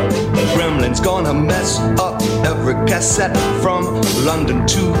 Gremlin's gonna mess up every cassette from London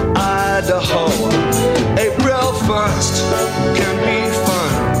to Idaho. April 1st can be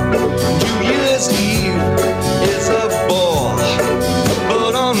fun. New Year's Eve is a bore.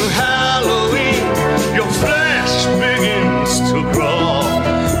 But on Halloween, your flesh begins to crawl.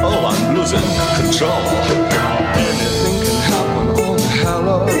 Oh, I'm losing control. Anything can happen on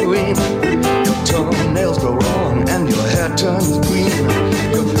Halloween. Your toenails grow long and your hair turns green.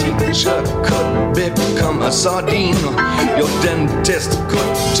 Your teacher could become a sardine. Your dentist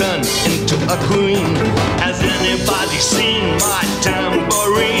could turn into a queen. Has anybody seen my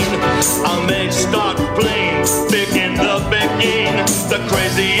tambourine? I may start playing big in the beginning. The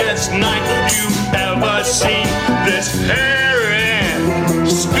craziest night you've ever seen. This hairy,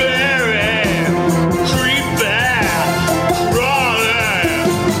 scary, creepy, crawling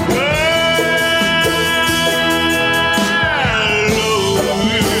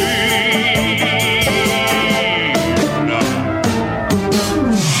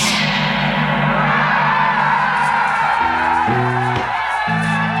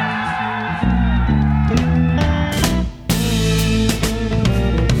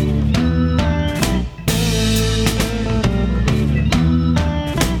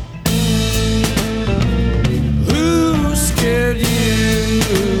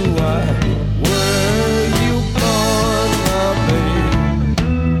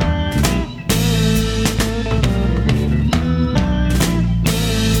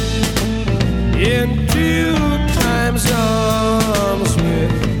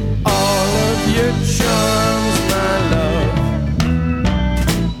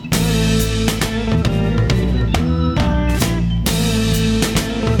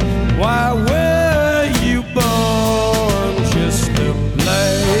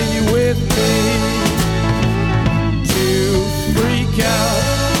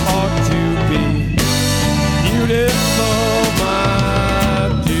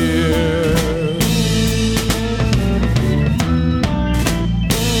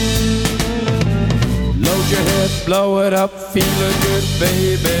blow it up, feeling good,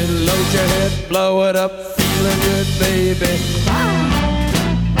 baby. Load your head, blow it up, feeling good, baby.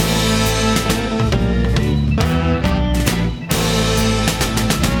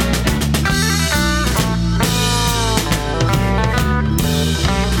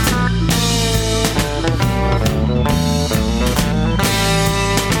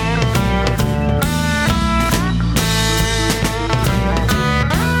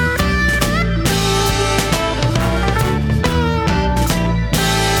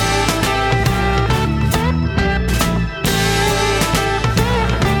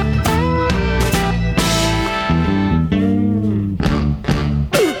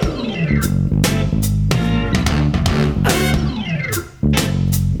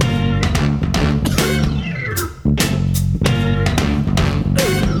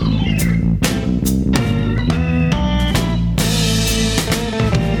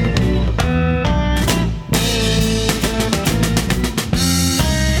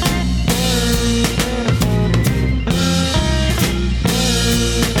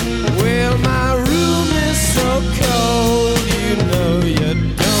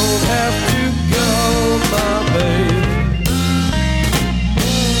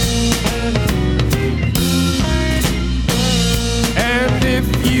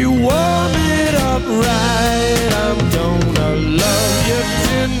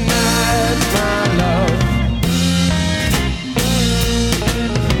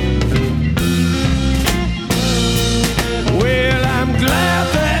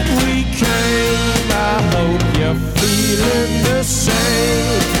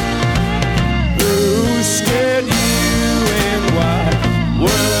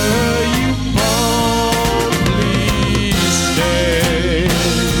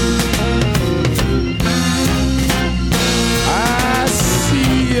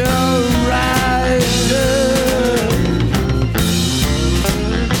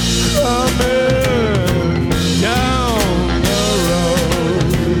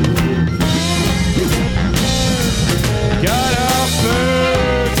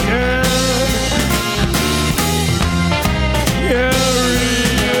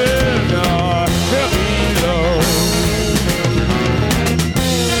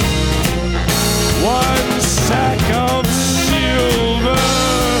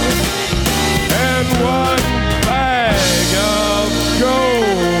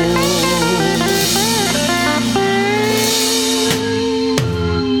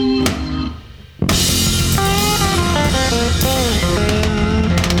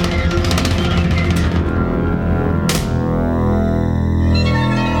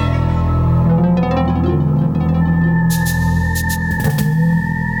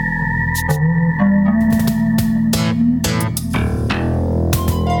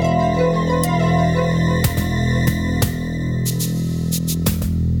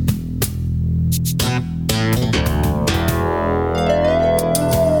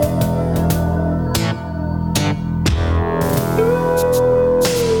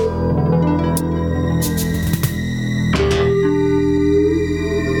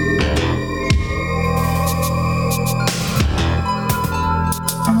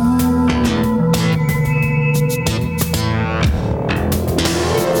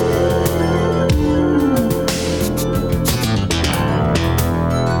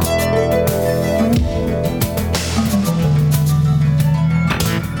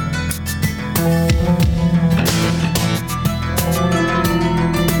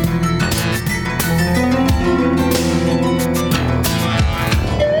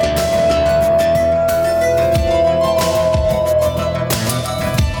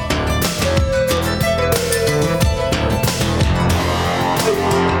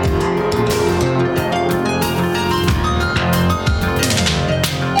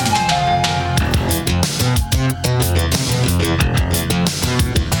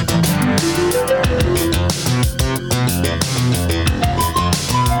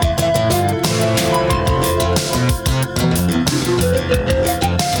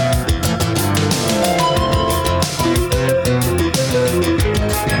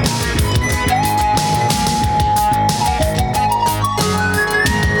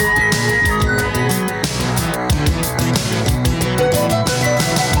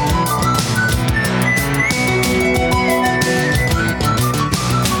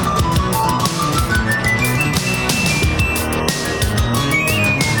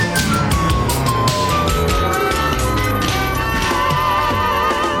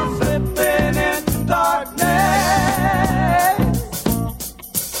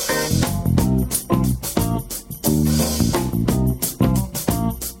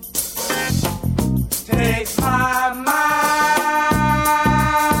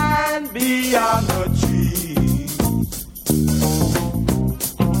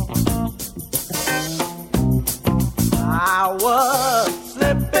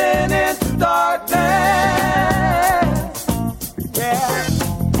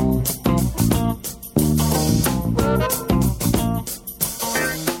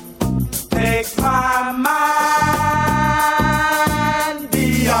 makes my mind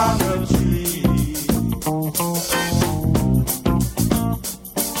be on the tree.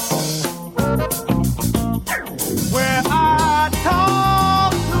 Where I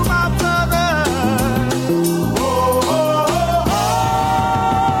talk to my brother,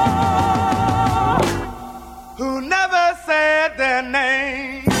 who never said their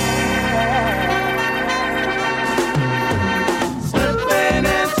name. Slipping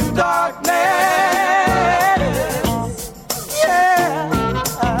into darkness, yeah.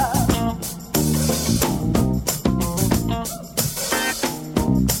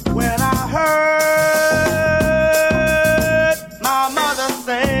 When I heard my mother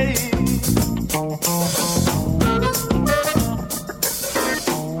say,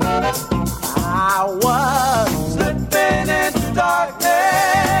 I was slipping into darkness.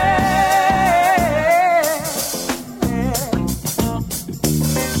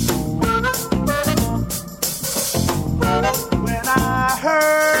 When I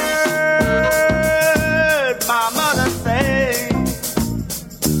heard my mother say,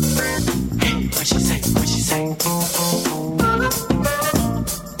 hey, what she say? What she say?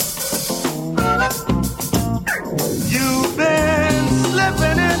 You've been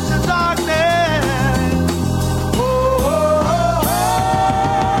slipping into darkness.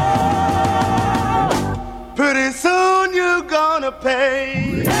 Pretty soon you're gonna pay.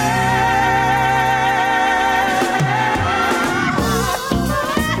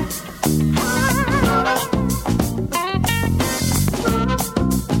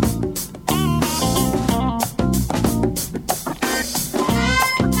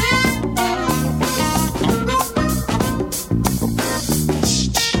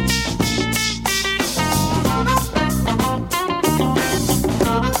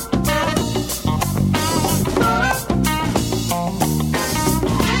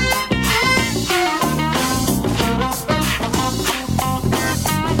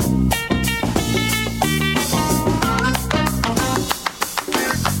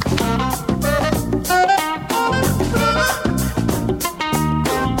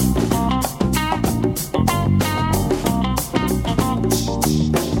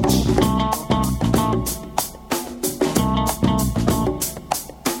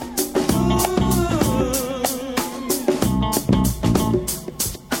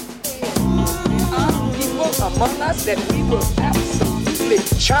 Among us that we will absolutely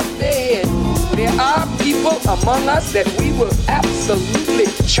chop their head. There are people among us that we will absolutely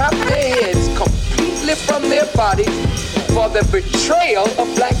chop their heads completely from their bodies for the betrayal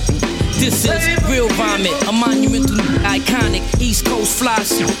of black people. This is real vomit, a monumental, iconic East Coast fly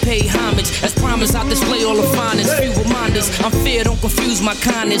shit. Pay homage, as promised I display all the finest. Few reminders, I'm fair, don't confuse my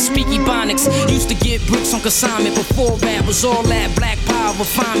kindness. Speak Ebonics, used to get bricks on consignment. Before rap was all that black power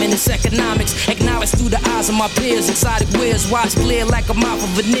refinement. It's economics, acknowledged through the eyes of my peers. Exotic wares, watch glare like a mouth of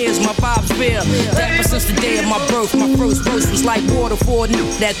veneers. My vibes real, dapper since the day of my birth. My first verse was like water for a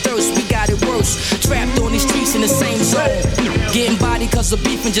nigga that thirst. We got it worse, trapped on these streets in the same zone. Getting body cause of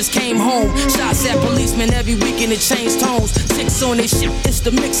beef and just came home. Shots at policemen every weekend, it changed tones. Six on this shit, it's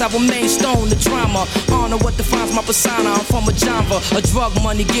the mix, I remain stone. The drama, honor what defines my persona. I'm from a genre, a drug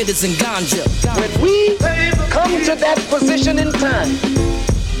money getters and ganja. When we come to that position in time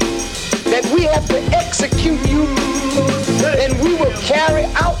that we have to execute you, then we will carry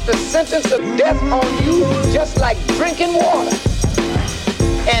out the sentence of death on you just like drinking water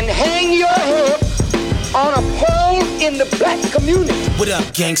and hang your head on a pole in the black community. What up,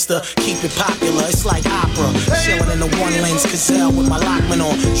 gangster? Keep it popular, it's like opera. Chillin' in the one-lanes gazelle with my Lockman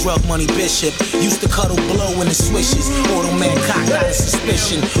on. Drug money bishop, used to cuddle blow in the swishes. Automan cock, got a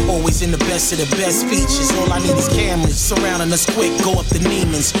suspicion. Always in the best of the best features. All I need is cameras surrounding us quick. Go up the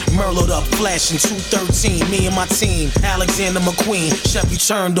Neiman's, Merlot up, flashing 213. Me and my team, Alexander McQueen. Chevy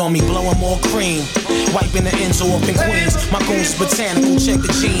turned on me, blowing more cream. Wiping the Enzo up in Queens. My goons botanical, check the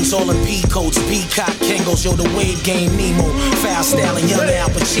jeans. All in P coats, peacock, Kangos, yo, the wave game Nemo. Foul styling, young Al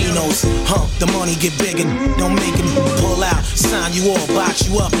Pacinos. The money get bigger, don't make him pull out. Sign you off, box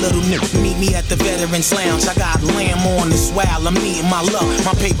you up, little nigga. Meet me at the Veterans Lounge. I got lamb on this while I'm eating my luck,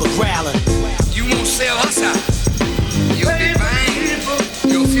 my paper growling. You won't sell us out. You'll be buying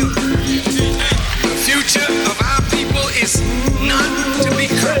your future. The future of our people is not to be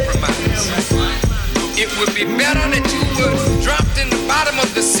compromised. It would be better that you were dropped in the bottom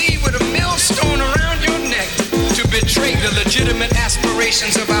of the sea with a millstone around your neck to betray the legitimate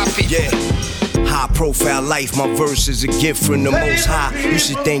aspirations of our people. Yeah. High profile life, my verse is a gift from the most high. You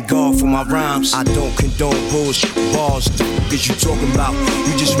should thank God for my rhymes. I don't condone bullshit bars. What the f*** is you talking about?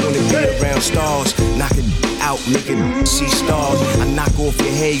 You just wanna be around stars, knocking out, nigga. See stars. I knock off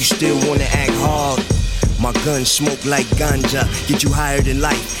your head, you still wanna act hard. My gun smoke like ganja, get you higher than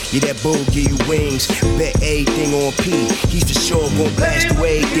life. Yeah, that bull give you wings. Bet everything on P. He's for sure gon' blast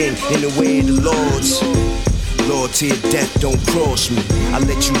away everything in the way of the Lords. Lord, till your death don't cross me. I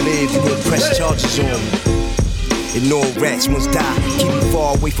let you live, you gon' press charges on me. And all rats must die. Keep me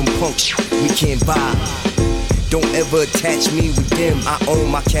far away from punks. We can't buy. Don't ever attach me with them. I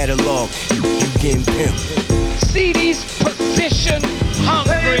own my catalog. You getting pimped. See these position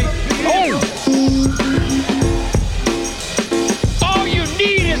hungry owners. All you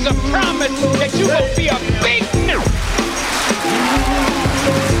need is a promise that you will be a big new.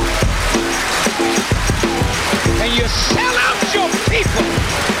 And you sell out your people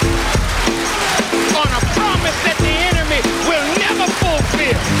on a promise that the enemy will never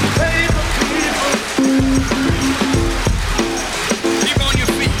fulfill. Keep on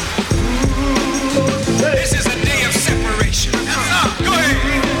your feet. This is a day of separation. Go ahead.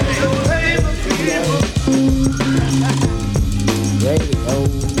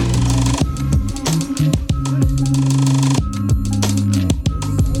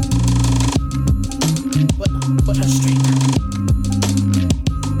 But her straight.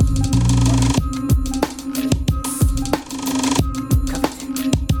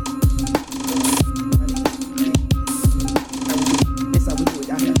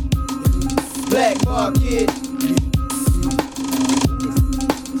 Black Market,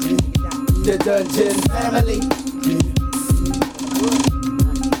 the Dungeon Family,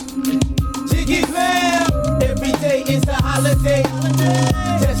 Jiggy Bam. Every day is a holiday,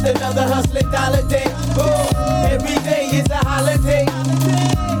 just another hustling holiday. Oh, every day is a holiday,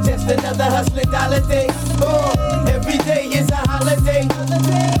 just another hustling holiday. Oh, every day is a holiday,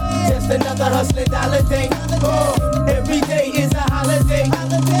 just another hustling holiday. Oh, every day is a holiday.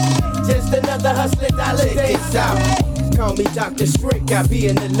 Just another hustling holiday. Call me Dr. Strick, I be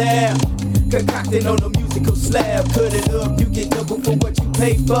in the lab, concocting on a musical slab. Cut it up, you get double for what you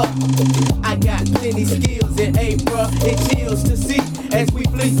pay for. I got plenty skills in April, it chills to see as we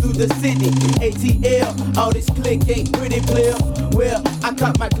flee through the city. ATL, all this click ain't pretty clear. Well, I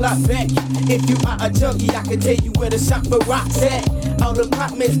caught my clock back. If you are a junkie, I can tell you where the shop for rocks at. All the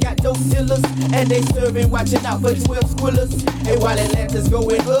apartments got dope dealers, and they serving, watching out for 12 squillers. And while Atlanta's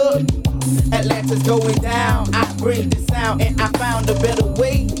going up, Atlanta's going down. I bring the sound, and I found a better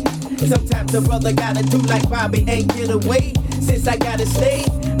way. Sometimes a brother gotta do like Bobby and get away. Since I gotta stay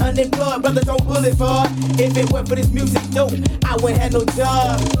unemployed, brothers don't bullet for. If it weren't for this music, no, I wouldn't have no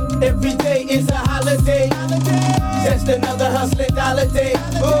job. Every day is a holiday, just another hustling holiday.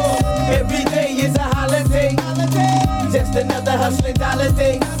 Oh, every day is a holiday, just another hustling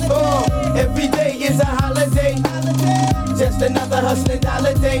holiday. Oh, every day is a holiday, just another hustling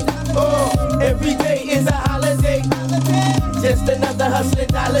holiday. Oh, every day is a holiday, just another hustling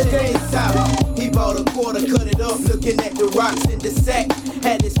holiday. He bought a quarter, cut it up, looking at the rocks in the sack.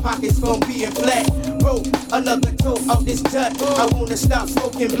 Had his pockets from being flat. Broke another tote off this cut. I wanna stop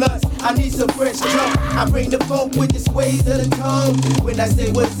smoking blunts. I need some fresh jump. I bring the funk with the sways of the tongue. When I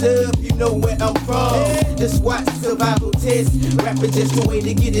say what's up, you know where I'm from. The SWAT survival test. Rapping just a way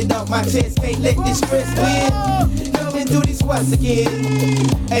to get it off my chest. Can't let this stress win. Coming through these SWATs again.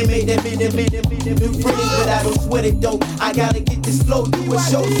 Ain't made that many new friends, but I don't sweat it though. I gotta get this flow, do a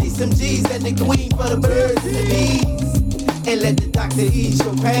show, see some G's and the queen for the birds and the bees. And let the doctor ease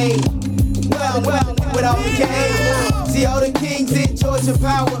your pain. Well, with all the game. See all the kings in Georgia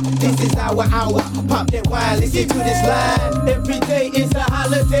power. This is our hour. Pop that wine, listen to this line. Every day is a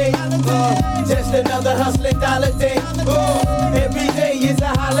holiday. Just another hustling holiday. Every day is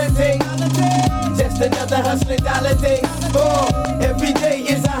a holiday. Just another hustling holiday. Every day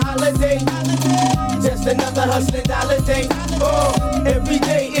is a holiday. Just another hustling holiday. Every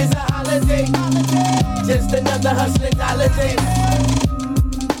day is a holiday. Just another hustling holiday.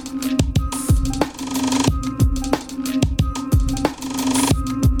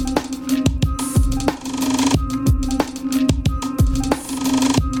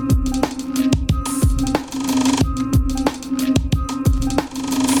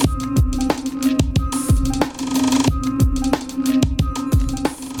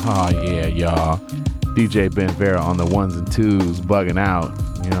 Oh yeah, y'all. DJ Ben Vera on the ones and twos, bugging out.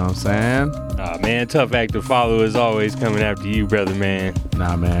 You know what I'm saying? Oh man, tough act to follow as always, coming after you, brother, man.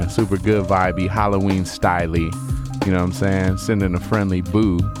 Nah, man, super good vibey, Halloween styly. You know what I'm saying? Sending a friendly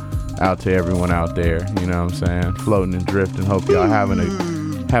boo out to everyone out there. You know what I'm saying? Floating and drifting. Hope y'all having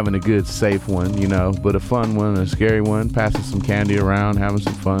a good, safe one. You know, but a fun one, a scary one. Passing some candy around, having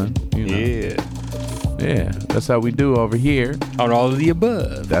some fun. You know. Yeah, that's how we do over here. On all of the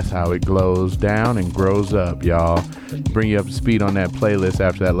above. That's how it glows down and grows up, y'all. Bring you up to speed on that playlist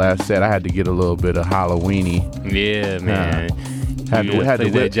after that last set. I had to get a little bit of Halloweeny. Yeah, man. Had to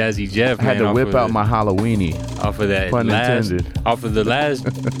whip that Jazzy Jeff. I had to whip out my Halloweeny. Off of that Pun intended. Off of the last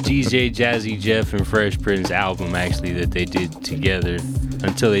DJ Jazzy Jeff and Fresh Prince album, actually, that they did together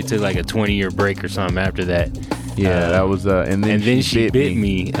until they took like a 20-year break or something after that. Yeah, that was and then she bit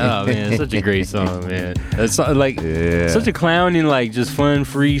me. Oh man, such a great song, man. That's like such a clowning, like just fun,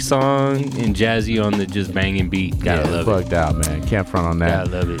 free song, and Jazzy on the just banging beat. Gotta love it. Bugged out, man. Can't front on that.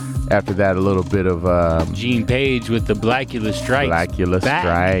 Gotta love it. After that, a little bit of Gene Page with the Blackula Strikes. Blackula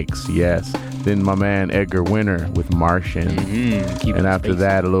Strikes, yes. Then my man Edgar Winter with Martian. Mm-hmm. And after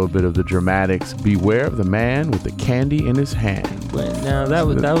that, a little bit of the Dramatics. Beware of the man with the candy in his hand. But now that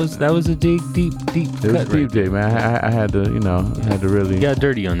was a deep it cut. Was deep, right man. I had to, had to really got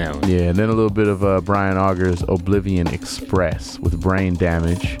dirty on that one. Yeah. And then a little bit of Brian Auger's Oblivion Express with Brain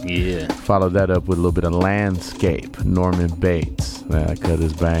Damage. Yeah. Followed that up with a little bit of Landscape, Norman Bates. That cut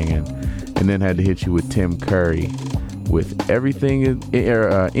is banging. And then had to hit you with Tim Curry with Everything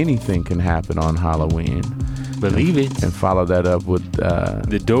or Anything Can Happen on Halloween. Believe it. And follow that up with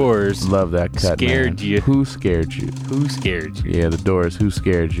The Doors. Love that cut. Scared man. You. Who Scared You? Who Scared You? Yeah, The Doors. Who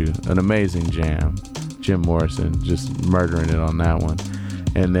Scared You? An amazing jam. Jim Morrison just murdering it on that one.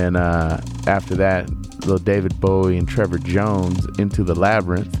 And then after that, little David Bowie and Trevor Jones, Into the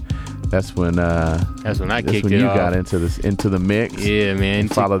Labyrinth. That's when I kicked it off. That's when you got into the mix. Yeah, man.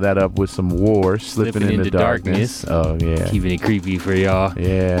 Follow that up with some War, Slipping into Darkness. Oh yeah, keeping it creepy for y'all.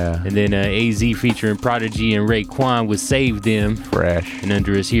 Yeah. And then AZ featuring Prodigy and Raekwon with Save Them. Fresh. And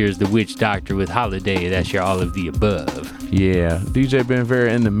under us here is the Witch Doctor with Holiday. That's your all of the above. Yeah, DJ Ben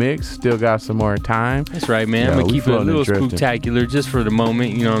Vera in the mix. Still got some more time. That's right, man. I'm gonna keep it a little spooktacular just for the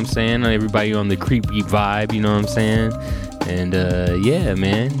moment. You know what I'm saying? Everybody on the creepy vibe. You know what I'm saying? And yeah,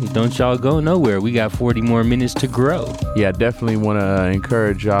 man, don't y'all go nowhere. We got 40 more minutes to grow. Yeah, definitely want to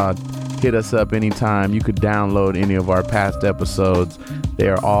encourage y'all. Hit us up anytime. You could download any of our past episodes. They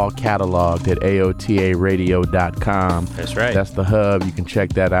are all cataloged at aotaradio.com. That's right. That's the hub. You can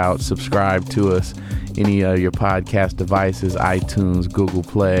check that out. Subscribe to us. Any of your podcast devices, iTunes, Google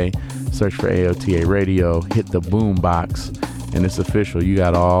Play. Search for AOTA Radio. Hit the boom box. And it's official. You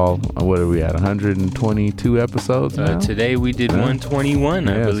got all, what are we at, 122 episodes now? Today we did 121,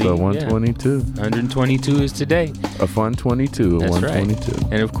 I believe. So 122. 122 is today. A fun 22. That's 122.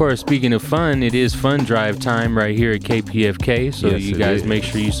 Right. And of course, speaking of fun, it is fun drive time right here at KPFK. So yes, you guys make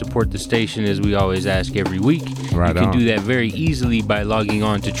sure you support the station as we always ask every week. Right you can on. do that very easily by logging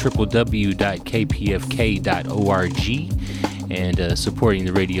on to www.kpfk.org and supporting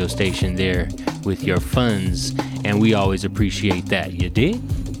the radio station there with your funds. And we always appreciate that. You dig?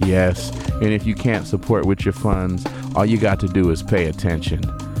 Yes. And if you can't support with your funds, all you got to do is pay attention.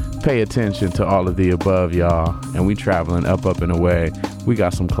 Pay attention to all of the above, y'all. And we traveling up and away. We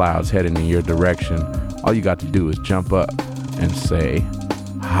got some clouds heading in your direction. All you got to do is jump up and say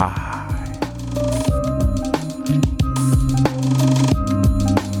hi.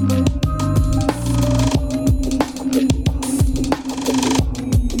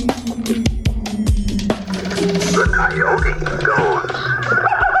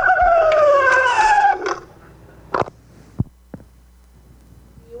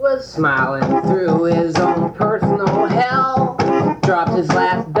 Smiling through his own personal hell, dropped his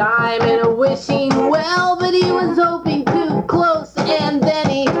last dime in a wishing well, but he was hoping too close and then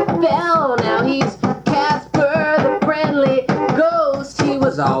he fell. Now he's Casper the friendly ghost. He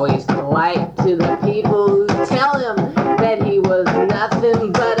was always polite to the people who tell him that he was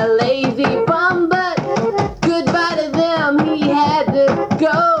nothing but a lazy bum, but goodbye to them, he had to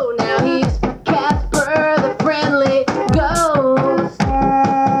go. Now he's Casper the friendly ghost.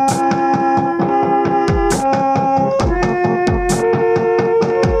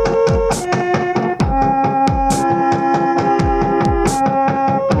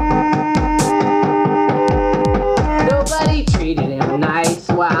 Nobody treated him nice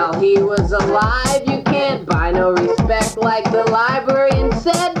while he was alive. You can't buy no respect like the librarian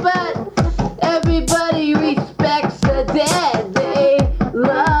said, but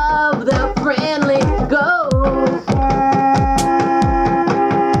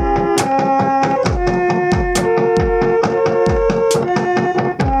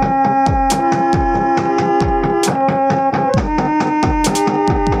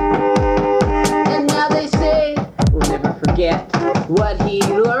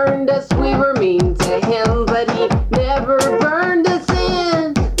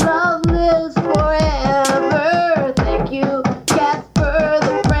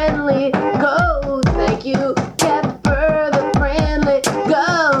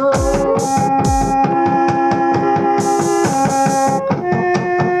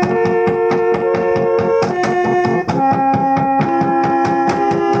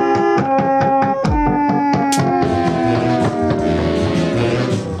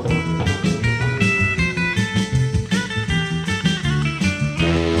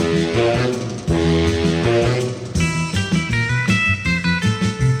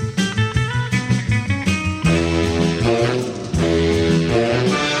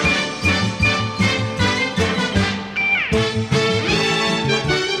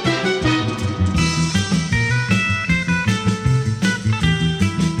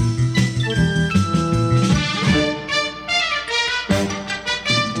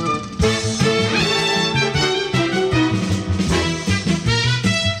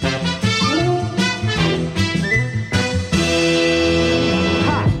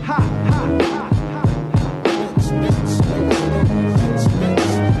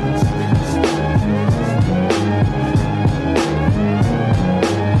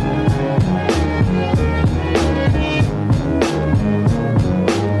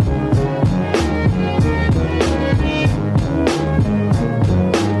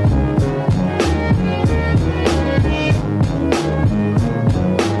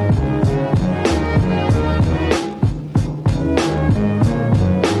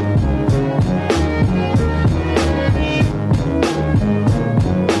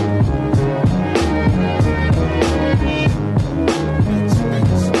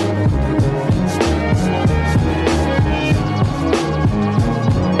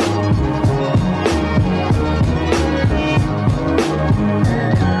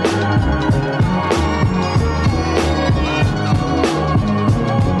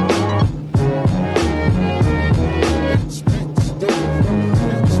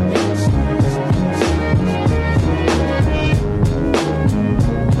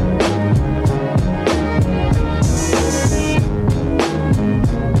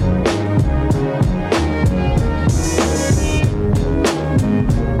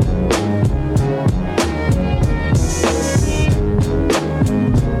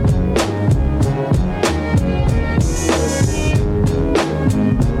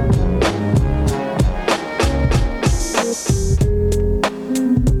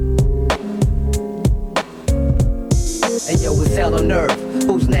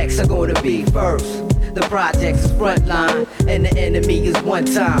The project's frontline, and the enemy is one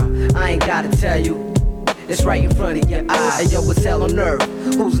time. I ain't gotta tell you, it's right in front of your eyes. And yo, what's hell on earth?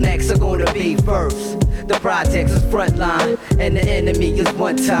 Who's next are gonna be first? The project's is frontline, and the enemy is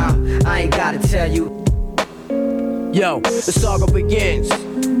one time. I ain't gotta tell you. Yo, the saga begins.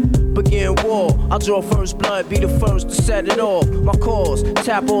 Begin war, I'll draw first blood, be the first to set it off. My cause,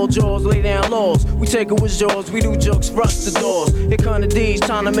 tap all jaws, lay down laws. We take it with yours, we do jokes, rush the doors. Here come the D's,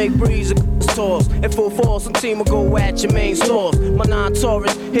 trying to make breeze toss. In full force, some team will go at your main source. My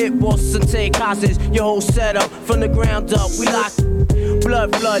non-Taurus, hit bosses and take hostage. Your whole setup, from the ground up, we lock.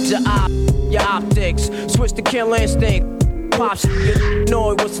 Blood flood your optics. Switch the kill instinct. Pops, you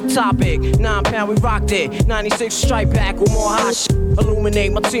know it was the topic. 9 pound, we rocked it. 96 strike back with more hot shit.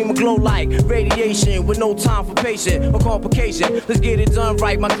 Illuminate, my team will glow like radiation with no time for patient or complication. Let's get it done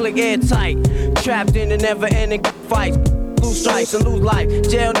right, my click airtight. Trapped in a never-ending fight. Lose strikes and lose life.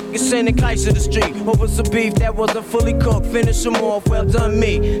 Jail niggas sending kites to the street over some beef that wasn't fully cooked. Finish them off, well done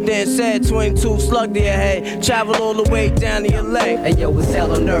me. Then said 22 slug to your head. Travel all the way down to your leg. Hey yo, it's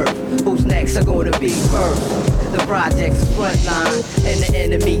hell on earth. Who's next are gonna be first? The project's frontline, and the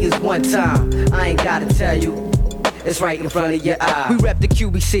enemy is one time. I ain't gotta tell you, it's right in front of your eye. We rep the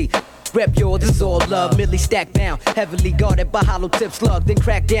QBC. Rep yours, this is all love. Millie stacked down, heavily guarded by hollow tip slug. Then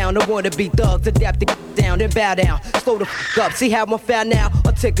crack down, I wanna be thugs. Adapt the down, then bow down. Slow the up, see how I'm foul now?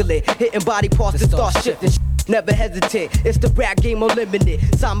 Articulate, hitting body parts and start shifting. Never hesitate, it's the rap game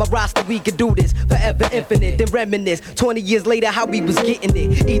unlimited. Sign my roster, we can do this forever infinite. Then reminisce, 20 years later, how we was getting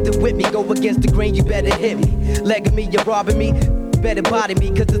it. Either with me, go against the grain, you better hit me. Legging me, you're robbing me, better body me,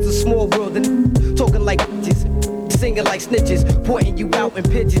 cause it's a small world and talking like bitches. Singing like snitches, pointing you out in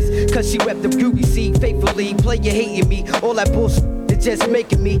pitches. Cause she rep the QBC faithfully. Player hating me, all that bullshit is just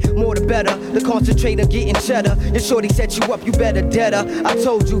making me more the better. To concentrate on getting cheddar. Your shorty set you up, you better dead her. I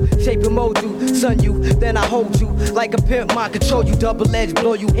told you, shape and mold you, son you, then I hold you. Like a pimp, mind control you, double edge,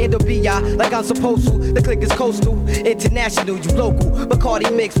 blow you, handle BI like I'm supposed to. The click is coastal, international, you local.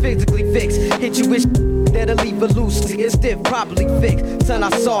 Bacardi mix, physically fixed. Hit you with that'll leave it loose, it's stiff, properly fixed. Son, I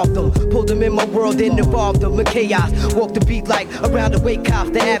solved them, pulled them in my world and involved them in chaos. Walk the beat like around the wake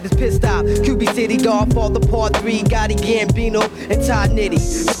cops, the average pissed off. QB City, Godfather, Part 3, Gotti Gambino, and Ty Nitty.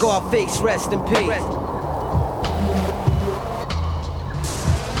 Scarface, rest in peace.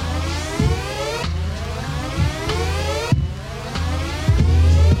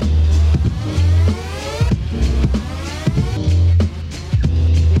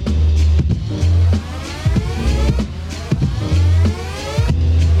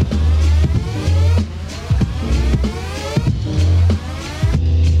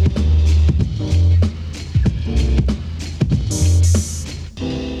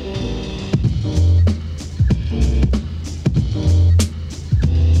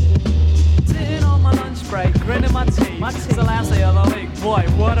 boy,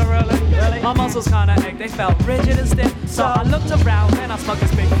 what a really? My muscles kinda ached, they felt rigid and stiff. So I looked around and I smoked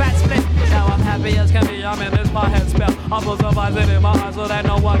this big fat split. Now I'm happy as can be, I'm in this pothead spell. I put some ice in my eyes so that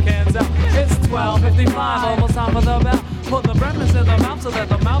no one can tell. It's 12:55, almost time for the bell. Put the breakfast in the mouth so that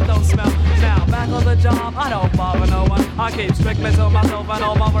the mouth don't smell. Now back on the job, I don't bother no one. I keep strictly to myself and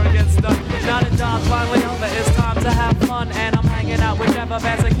all my work gets done. Now the job's finally over, it's time to have fun. And I'm hanging out with Jeff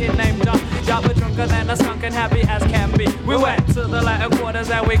as a kid named John. Y'all were drunker than a skunk and happy as can be. We went to the Latin quarters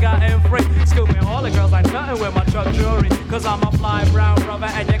and we got in free. Scooping all the girls like nothing with my truck jewelry. Cause I'm a fly brown brother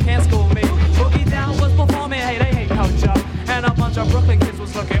and you can't school me. Boogie Down was performing, hey they hate culture. And a bunch of Brooklyn kids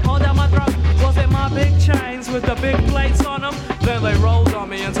was looking all down my throat. Was it my big chains with the big plates on them? Then they rolled on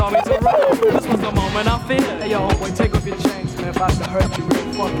me and told me to run. This was the moment I feared. Hey yo, homeboy, take off your chains, man. If I should hurt you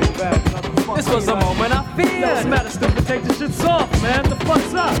real fucking bad. This was the moment I feared. What's the matter, stupid? Take the shits off, man. The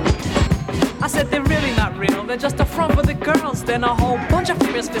fuck's up? I said they're really not real, they're just a front for the girls. Then a whole bunch of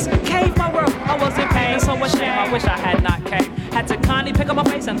furious fists caved my world. I was in pain, so ashamed, I wish I had not came. Had to kindly pick up my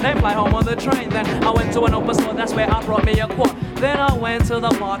face and then fly home on the train. Then I went to an open store, that's where I brought me a quart. Then I went to the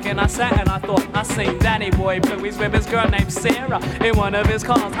park and I sat and I thought I seen Danny Boy Bluey's with his girl named Sarah in one of his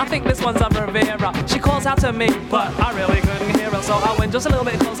cars. I think this one's a Rivera. She calls out to me, but I really couldn't hear her. So I went just a little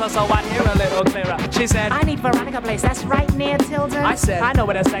bit closer so I'd hear a little clearer. She said, I need Veronica Place, that's right near Tilden. I said, I know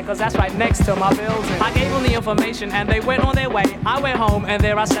where that's at cause that's right next to my building. I gave them the information and they went on their way. I went home and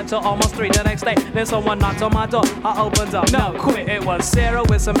there I sat till almost 3 the next day. Then someone knocked on my door, I opened up. No, quit, it was Sarah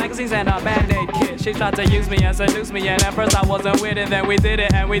with some magazines and a Band-Aid kit. She tried to use me and seduce me and at first I wasn't with it. Then we did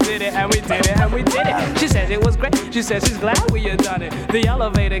it and we did it and we did it and we did it. She said it was great, she said she's glad we had done it. The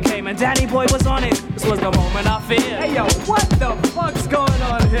elevator came and Danny Boy was on it. This was the moment I feared. Hey yo, what the fuck's going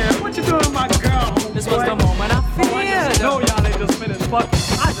on here? What you doing to my girl? This was the moment I feared. I just know y'all ain't just finished fucking.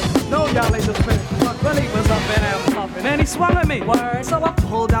 I just know y'all ain't just finished fucking. Well, he was up in there puffing and he swallowed me. Word. So I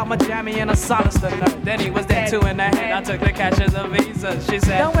pulled out my jammy and a silenced the nerd. Then he was dead too in the head. I took the cash as a visa. She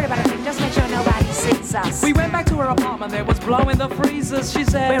said, don't worry about it, just make sure nobody sees us. We went back to her apartment, there was blowing the freezers. She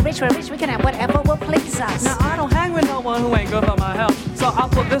said, we're rich, we can have whatever will please us. Now I don't hang with no one who ain't good for my health. So I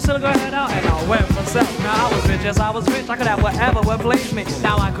put this little head out and I went for self. Now I was rich as I was rich, I could have whatever would please me.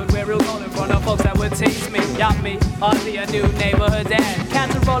 Now I could wear real gold in front of folks that would tease me. Yacht me, or be a new neighborhood dad.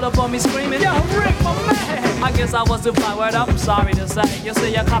 Cats would roll up on me screaming, yo Rick, my man. I guess I was too fly word up, I'm sorry to say. You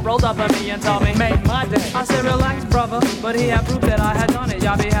see a cop rolled up on me and told me, made my day. I said relax brother, but he had proof that I had done it.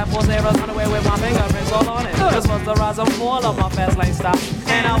 Y'all be half full Sarah's underwear with my fingerprints all on it. This was the rise and fall of my fast lane style.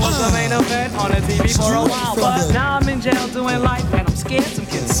 And I was the main event on the TV for a while. But now I'm in jail doing life and I'm scared. Some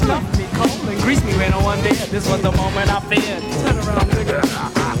kids snuffed me cold and greased me when no one did. This was the moment I feared. Turn around, nigga.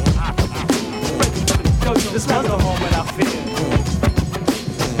 This was the moment I feared.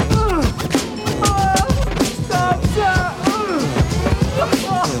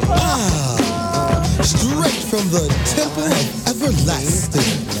 Straight from the temple of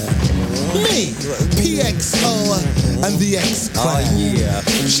everlasting. Me, PXO, and the X-Clan.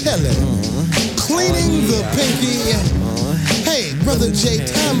 Chillin', cleaning the pinky. Hey, Brother J,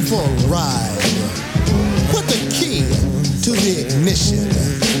 time for a ride. Put the key to the ignition.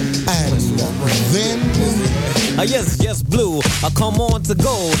 And then... yes, blue, I come on to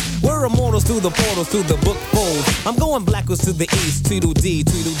gold. We're immortals through the portals, through the book fold. I'm going backwards to the east, Tweedledee,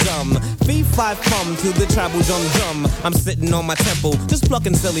 Tweedledum. Fee, fi, fum, to the tribal drum. I'm sitting on my temple, just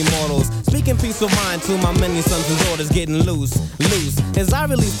plucking silly mortals. Speaking peace of mind to my many sons and daughters getting loose. As I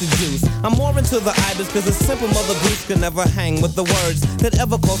release the juice, I'm more into the ibis, cause a simple mother goose can never hang with the words that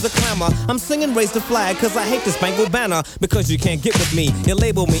ever cause a clamor. I'm singing raise the flag, cause I hate the spangled banner. Because you can't get with me, you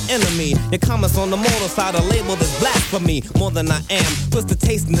label me enemy. Your comments on the mortal side are labeled as blasphemy. More than I am, puts the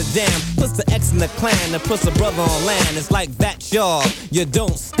taste in the jam, puts the X in the clan, and puts a brother on land. It's like that, y'all, you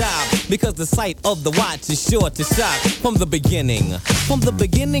don't stop, because the sight of the watch is sure to shock. From the beginning,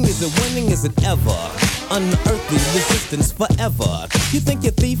 is it winning, is it ever? Unearthly resistance forever. You think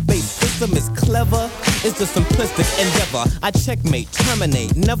your thief-based system is clever? It's a simplistic endeavor. I checkmate,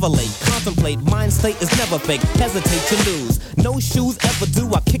 terminate, never late, contemplate, mind state is never fake, hesitate to lose. No shoes ever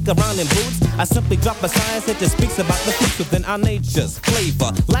do, I kick around in boots. I simply drop a science that just speaks about the future within our nature's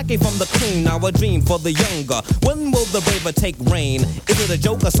flavor. Lacking from the clean, now a dream for the younger. When will the braver take reign? Is it a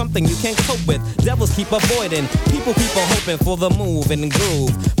joke or something you can't cope with? Devils keep avoiding, people keep on hoping for the move and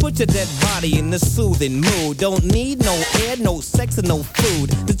groove. Put your dead body in the soothing mood. Don't need no air, no sex, and no food.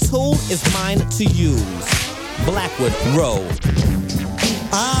 The tool is mine to use. Blackwood Road.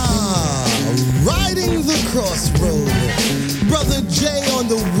 Riding the crossroad. Brother J on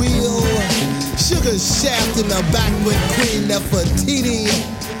the wheel. Sugar Shaft in the back with Queen Nefertiti.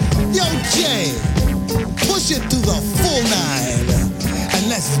 Yo, J, push it to the full 9.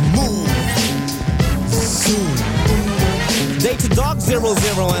 smooth. Soon. Day to dark, 0,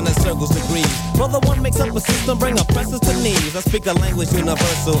 and a circle's degrees. Brother one makes up a system, bring oppressors to knees. I speak a language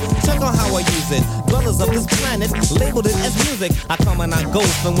universal, check on how I use it. Dwellers of this planet, labeled it as music. I come and I go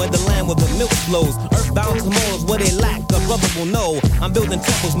from where the land where the milk flows. Earthbound tomorrows where they lack, a brother will know. I'm building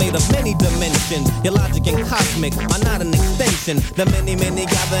temples made of many dimensions. Your logic and cosmic are not an extension. The many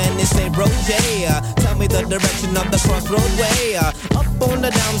gather and they say, bro, yeah. Tell me the direction of the crossroad way. Up on the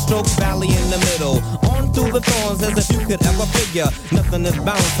downstroke valley in the middle. On through the thorns as if you could ever figure. Nothing is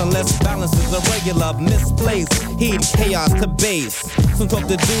balanced unless balance is irregular. Misplaced, heat, chaos to base. Some talk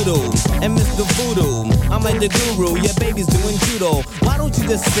to doodle and Mr. Voodoo. I'm like the guru, your baby's doing judo. Why don't you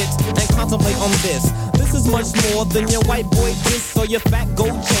just sit and contemplate on this? This is much more than your white boy diss or your fat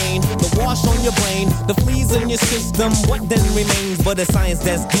gold chain. The wash on your brain, the fleas in your system. What then remains but a science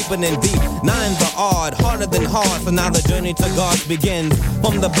that's deeper than deep? Nines are odd, harder than hard. So now the journey to God begins.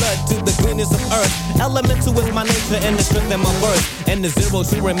 From the blood to the greenness of earth. Elemental is my nature and the strength in my birth. And the 0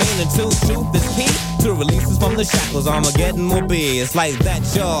 to remain until truth is key to releases from the shackles. Armageddon will be. It's like that,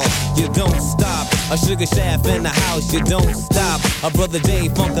 y'all. You don't stop. A sugar shaft in the house. You don't stop. A brother J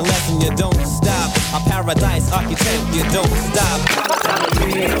funkin' lesson. You don't stop. A paradise architect. You don't stop.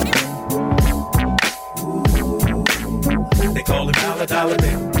 They call him Dollar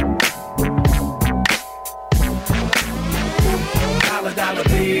Bill. Dollar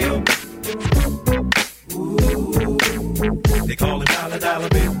Bill. They call him Dollar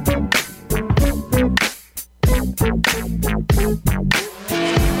Bill.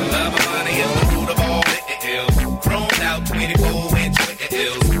 The love of money is the root of all ill. Thrown out 24-inch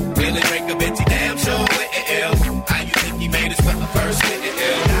ills. Really drink a bitchy damn sure ill. How you think he made his first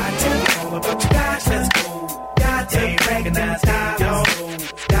ill? God tell me all about you guys, let's go. God tell me recognize how y'all go.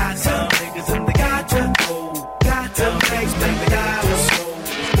 God some niggas in the God to go. God tell me explain the God was so.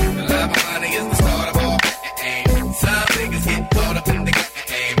 The love of money is the start of all aim. Some niggas get caught up in the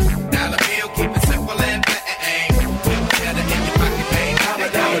game. Dollar bill, keep it simple and plain. Put cheddar in your pocket, babe.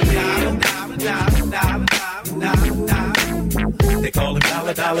 Dollar. They call him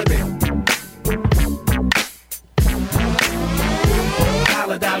Dollar Bill.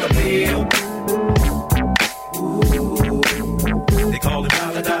 Dollar Bill. They call him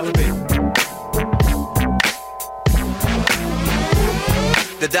Dollar Bill.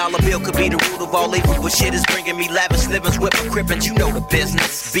 The dollar bill could be the root of all evil, but shit is bringing me lavish livings with my crippins, you know the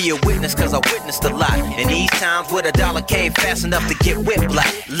business. Be a witness, cause I witnessed a lot. In these times where the dollar came fast enough to get whipped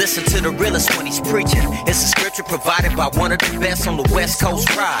black. Listen to the realest when he's preaching. It's a scripture provided by one of the best on the West Coast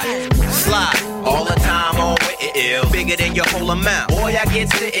ride. Slide, all the time on with it ill. Bigger than your whole amount, boy I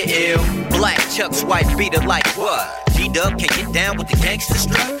get to it ill. Black Chuck's wife beat it like what? G-Dub can get down with the gangster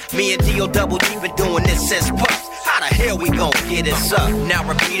strut. Me and D.O. Double G been doing this since Puffs. How the hell we gon' get this up? Now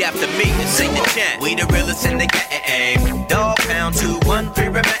repeat after me and sing the chant. We the realest in the game. Dog pound 213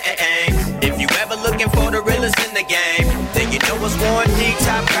 remain. If you ever looking for the realest in the game, then you know it's Warren G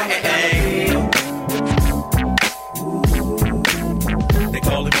top game. They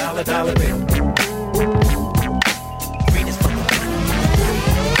call him Dollar Bill.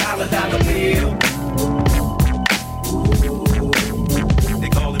 Dollar Bill. They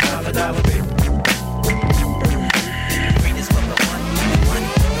call him Dollar Bill.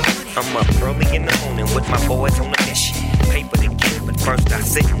 I'm up early in the morning with my boys on a mission. Paper to get, but first I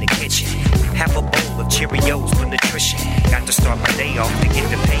sit in the kitchen. Have a bowl of Cheerios for nutrition. Got to start my day off to get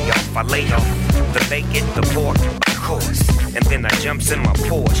the payoff. I lay off the bacon, the pork, of course. And then I jumps in my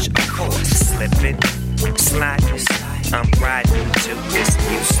Porsche, of course. Slipping, sliding, I'm riding to this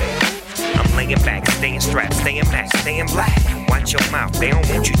music. I'm laying back, staying strapped, staying back, staying black. Watch your mouth, they don't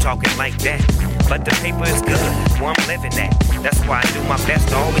want you talking like that. But the paper is good, where I'm living at. That's why I do my best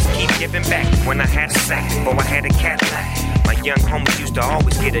to always keep giving back. When I had a sack, before I had a Cadillac, my young homies used to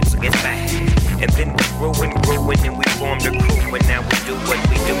always get it to get back. And then we grew and we formed a crew. And now we do what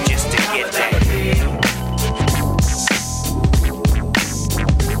we do just to get that.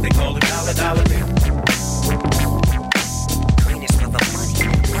 They call him Dollar Bill. Cleanest for the money.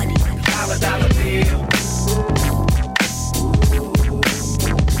 Dollar Bill.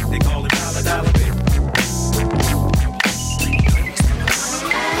 They call him Dollar Bill.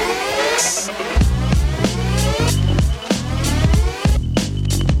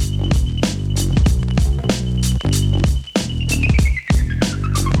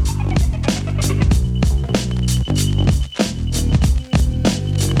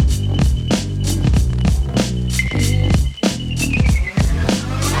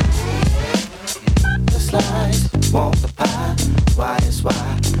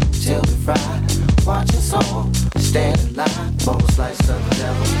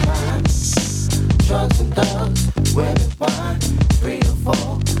 devil's mind. Drugs and thugs, women, wine, 3 or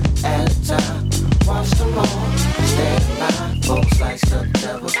 4 at a time. Watch them all, stay in line. Folks like the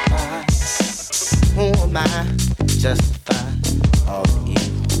devil's pie. Who am I? Justify all the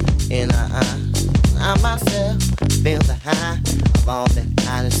evil in our eyes. I myself feel the high of all that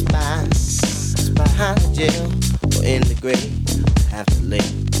I despise. It's behind the jail or in the grave. I have to lay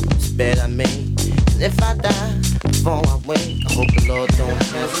this bed I made. And if I die before I wake, I hope the Lord don't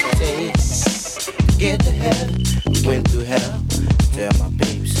hesitate. Get to heaven, we went through hell. Tell my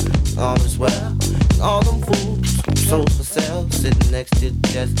babes all is well. And all them fools, souls for sale, sitting next to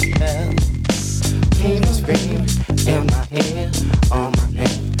Jezebel. Demons scream in my head, on my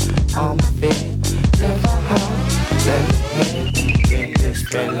neck, on my bed. Let my heart, let me hear, get this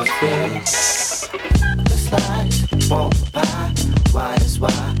benefit. The slides won't buy, why is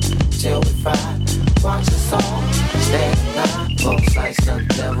why, till we fry. Watch the song, stay alive, folks like some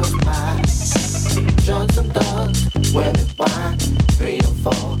devil's pie. Drugs and thugs, women, wine, 3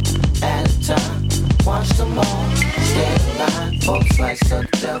 or 4 at a time. Watch them all, stay alive, folks like some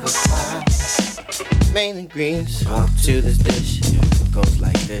devil's pie. Main ingredients to this dish goes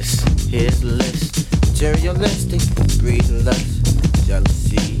like this. Here's the list: materialistic, greed and lust,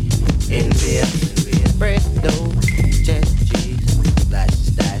 jealousy, envy, bread, dough, cheddar cheese, flash and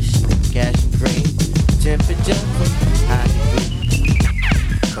stash, cash and cream, temperature, high degree,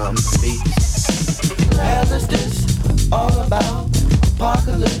 come feast. Hell is this all about?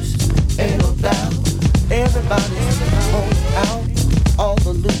 Apocalypse, ain't no doubt. Everybody's home out, all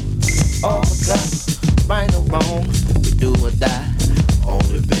the loot, all the clout. Right or wrong, we do or die.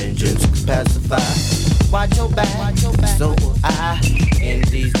 Only vengeance can pacify. Watch your back, so will I. In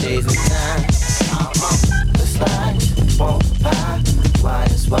these days and times, the slides won't pie. Why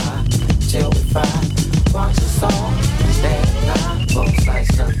is why, till we fry. Watch the song, stay alive. Folks like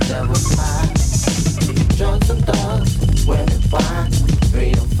some devil's pie. Drugs and thugs, women, wine,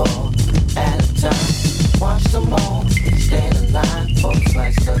 3 or 4 at a time. Watch them all, stay alive. Folks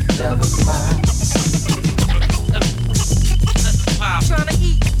like some devil's pie. Trying to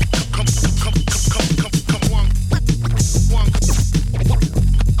eat. Come on.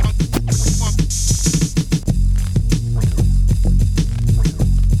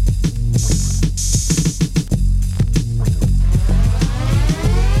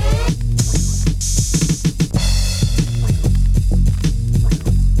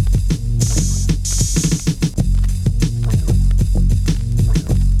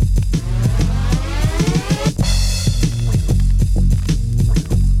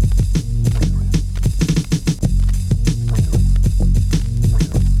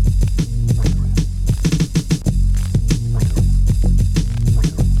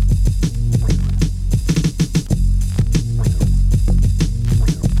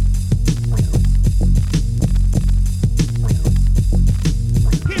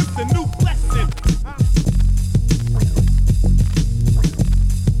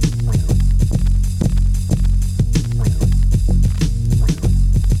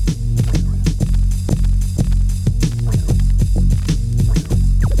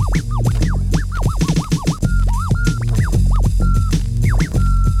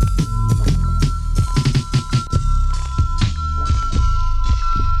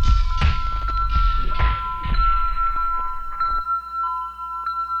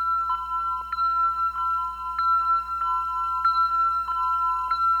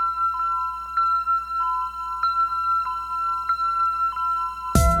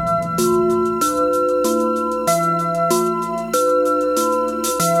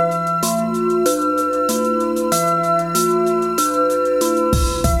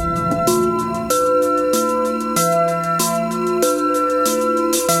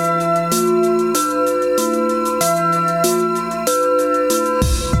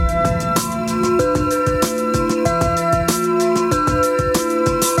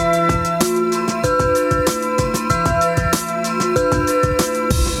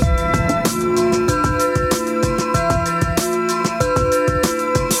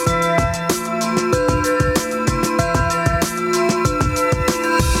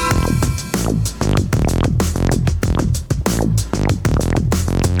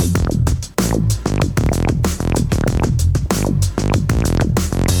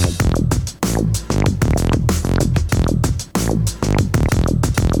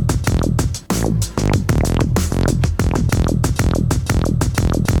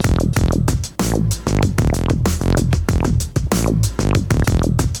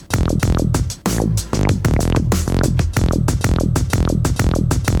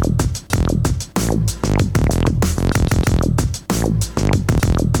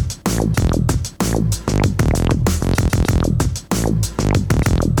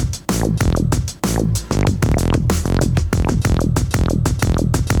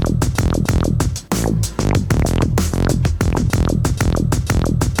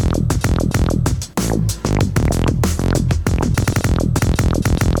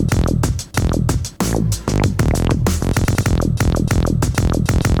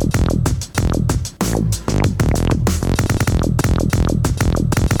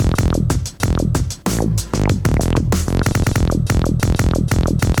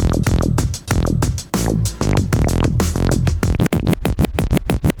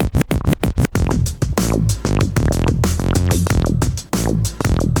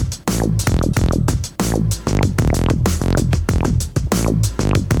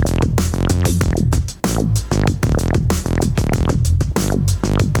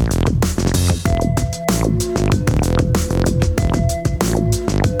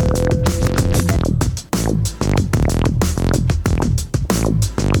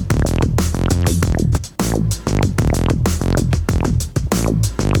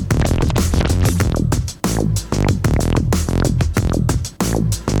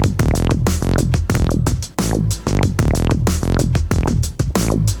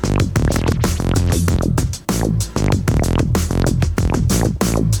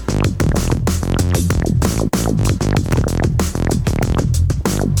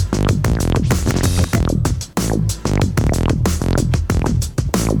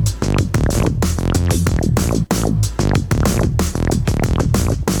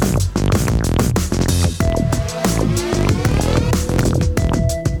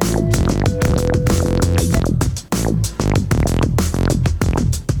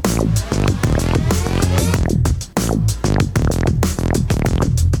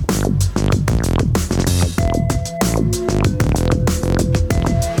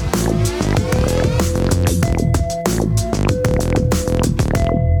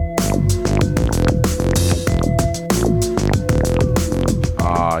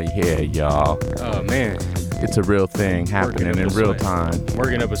 it's a real thing happening in real time.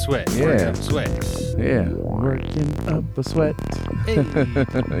 Working up a sweat. Yeah. Working up a sweat. Yeah. Working up a sweat.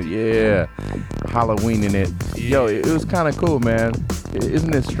 Yeah. Halloweening it. Yo, it was kind of cool, man.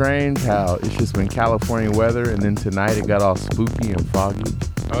 Isn't it strange how it's just been California weather and then tonight it got all spooky and foggy?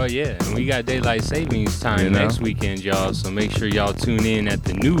 Oh, yeah. And we got daylight savings time next weekend, y'all. So make sure y'all tune in at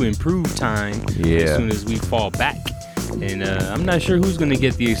the new improved time as soon as we fall back. And I'm not sure who's going to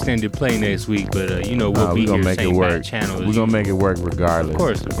get the extended play next week, but, we'll be here, same back channel. We're going to make it work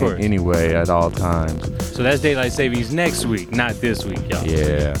regardless. Of course. Anyway, at all times. So that's daylight savings next week, not this week, y'all.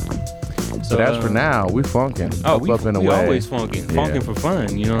 Yeah. So as for now, we funkin'. Up and away. We always funkin'. Funkin' for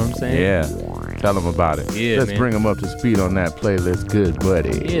fun, you know what I'm saying? Yeah. Tell them about it. Yeah, Let's bring them up to speed on that playlist. Good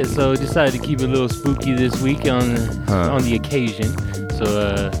buddy. Yeah, so decided to keep it a little spooky this week on the occasion.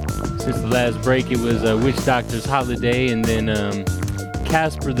 So since the last break, it was Witch Doctor's Holiday, and then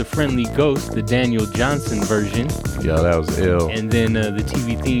Casper the Friendly Ghost, the Daniel Johnson version. Yo, that was ill. And then the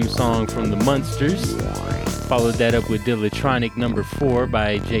TV theme song from the Munsters. Followed that up with Dillatronic number 4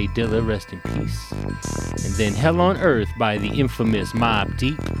 by Jay Dilla, rest in peace. And then Hell on Earth by the infamous Mobb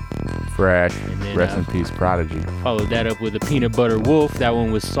Deep. Fresh, rest in peace, Prodigy. Followed that up with a Peanut Butter Wolf, that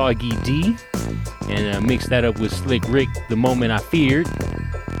one was Soggy D. And mixed that up with Slick Rick, The Moment I Feared.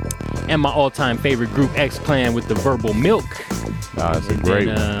 And my all-time favorite group, X-Clan, with the Verbal Milk. That's a great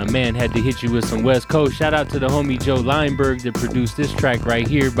one. Man, had to hit you with some West Coast. Shout out to the homie Joe Lineberg that produced this track right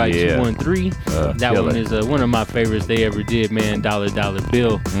here by 213. That one is one of my favorites they ever did, man. Dollar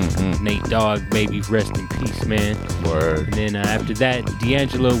Bill. Mm-hmm. Nate Dogg, baby, rest in peace, man. Word. And then after that,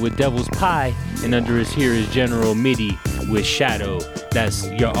 D'Angelo with Devil's Pie. And under us here is General Midi with Shadow. That's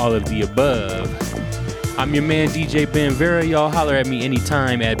your all of the above. I'm your man, DJ Ben Vera. Y'all holler at me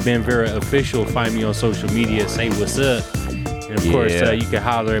anytime at Ben Vera Official. Find me on social media. Say what's up. And of course, you can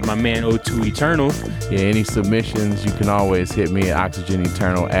holler at my man O2 Eternal. Yeah, any submissions, you can always hit me at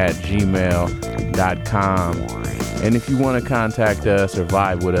oxygeneternal@gmail.com. And if you want to contact us or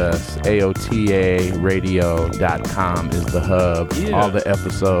vibe with us, AOTARadio.com is the hub. Yeah. All the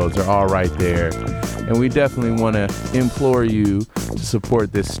episodes are all right there. And we definitely want to implore you to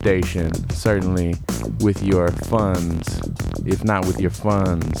support this station, certainly with your funds, if not with your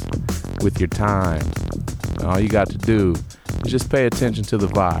funds, with your time. All you got to do is just pay attention to the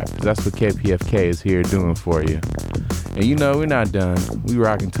vibe, because that's what KPFK is here doing for you. And we're not done. We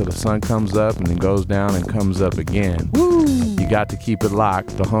rock until the sun comes up and then goes down and comes up again. Woo! You got to keep it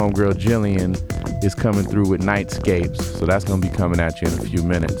locked. The homegirl Jillian is coming through with Nightscapes, so that's going to be coming at you in a few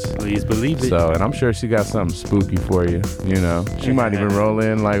minutes. Please believe it. So, and I'm sure she got something spooky for you, She might even roll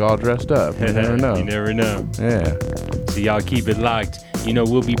in like all dressed up. You never know. You never know. Yeah. So y'all keep it locked.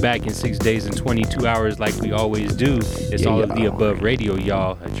 We'll be back in 6 days and 22 hours like we always do. It's all of the above radio,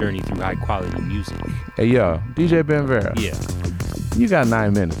 y'all. A journey through high quality music. Hey, yo, DJ Ben Vera. Yeah. You got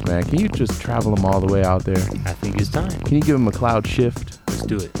 9 minutes, man. Can you just travel them all the way out there? I think it's time. Can you give them a cloud shift? Let's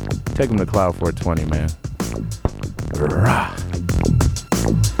do it. Take them to Cloud 420, man. Rah.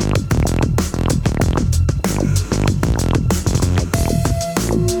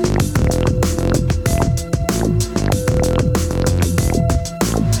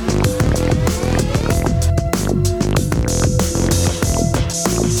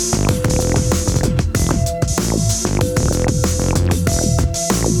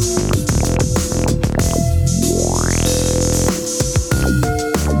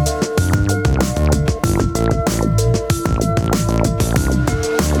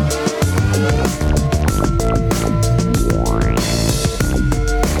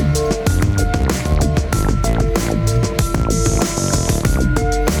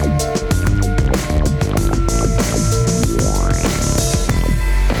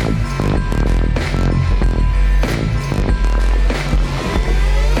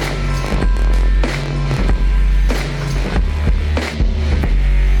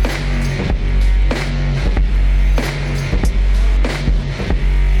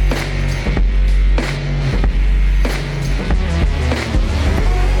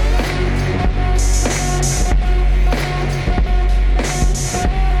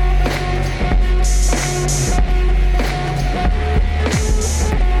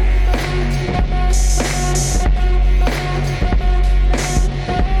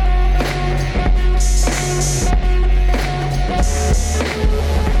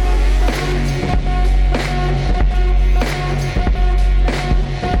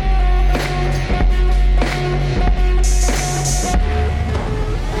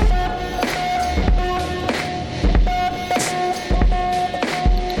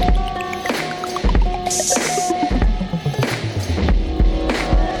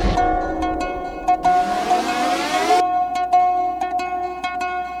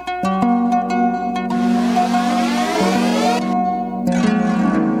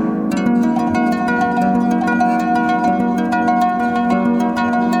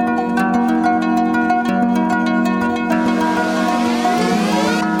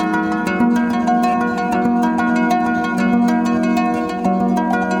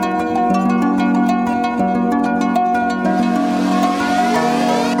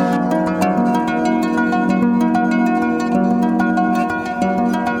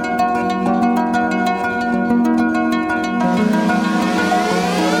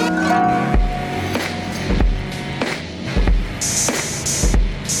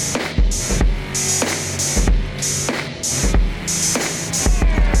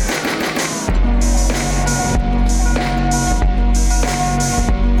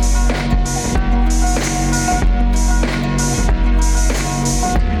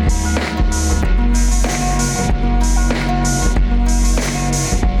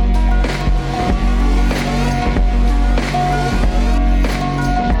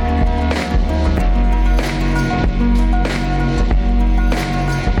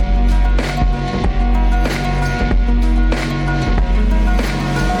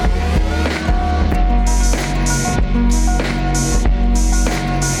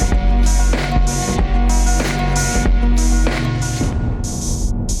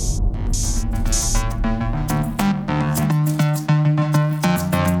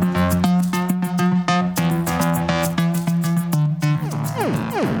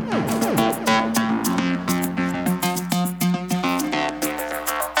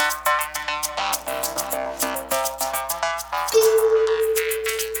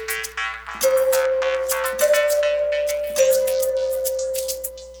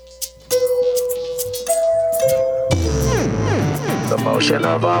 motion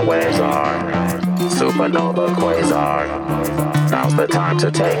of our waves are supernova quasar. Now's the time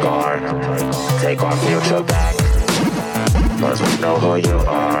to take our future back. Cause we know who you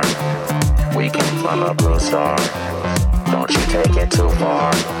are. We came from a blue star. Don't you take it too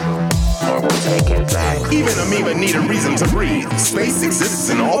far, or we'll take it back. Even amoeba need a reason to breathe. Space exists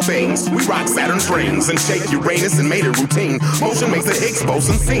in all things. We rock Saturn's rings and shake Uranus and made it routine. Motion makes the Higgs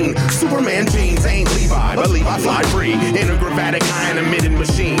boson seen. Superman jeans ain't Levi, but Levi fly free. Intergraphic ion emitting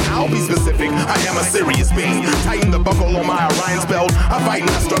machine. I'll be specific, I am a serious being. Tighten the buckle on my Orion's belt. I fight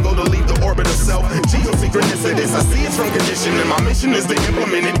and I struggle to leave the orbit of self. Geosynchronicitous, I see it's from condition. And my mission is to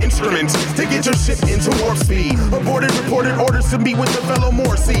implement an instrument to get your ship into warp speed. Aborted, reported orders to meet with the fellow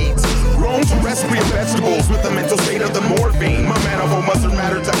Moor seeds. Grown terrestrial vegetables with the mental state of the morphine. My manifold mustard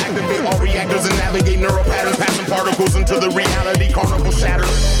matter to activate all reactors and navigate neural patterns, passing particles into the reality carnival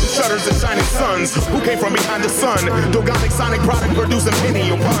shatters. Shutters and shining suns, who came from behind the sun. Dogonic sonic product producing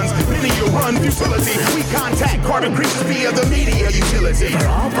pineal puns. Pineal run futility, we contact carbon creatures via the media utility.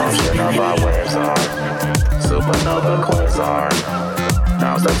 All motion of our waves are supernova quasar.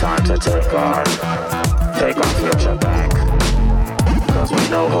 Now's the time to take our future back. Cause we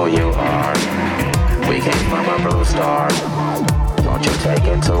know who you are. We came from a blue star. Don't you take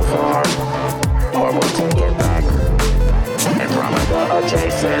it too far, or we'll take it back. Andromeda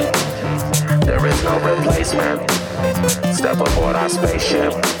adjacent, there is no replacement. Step aboard our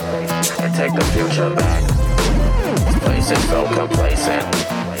spaceship and take the future back. This place is so complacent.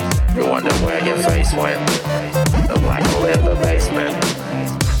 You wonder where your face went. The black hole in the basement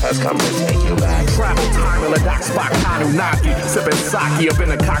has come to take you back. Travel time in a dock spot, Anunnaki. Sipping sake up in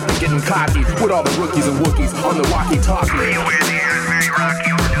the cockpit, getting cocky. With all the rookies and Wookiees on the walkie-talkie.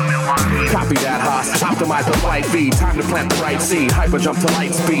 Copy that, Haas. Optimize the flight feed. Time to plant the right seed. Hyper jump to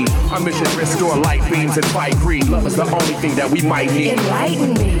light speed. Our mission: restore light beams and fight greed. Love is the only thing that we might need.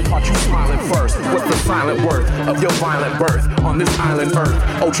 Enlighten me. Caught you smiling first. What's the silent worth of your violent birth on this island Earth?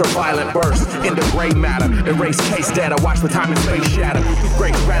 Ultraviolet burst into gray matter. Erase case data. Watch the time and space shatter.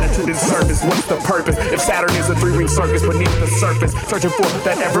 Great gratitude and service. What's the purpose? If Saturn is a three-ring circus beneath the surface, searching for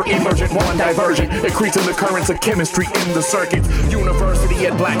that ever-emergent one divergent, increasing the currents of chemistry in the circuits. University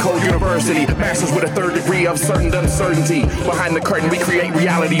at Black Hole University, masters with a third degree of certain uncertainty. Behind the curtain, we create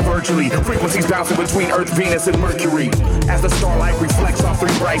reality virtually. Frequencies bouncing between Earth, Venus, and Mercury. As the starlight reflects off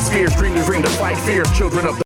three bright spheres, dream to fight fears. Children of the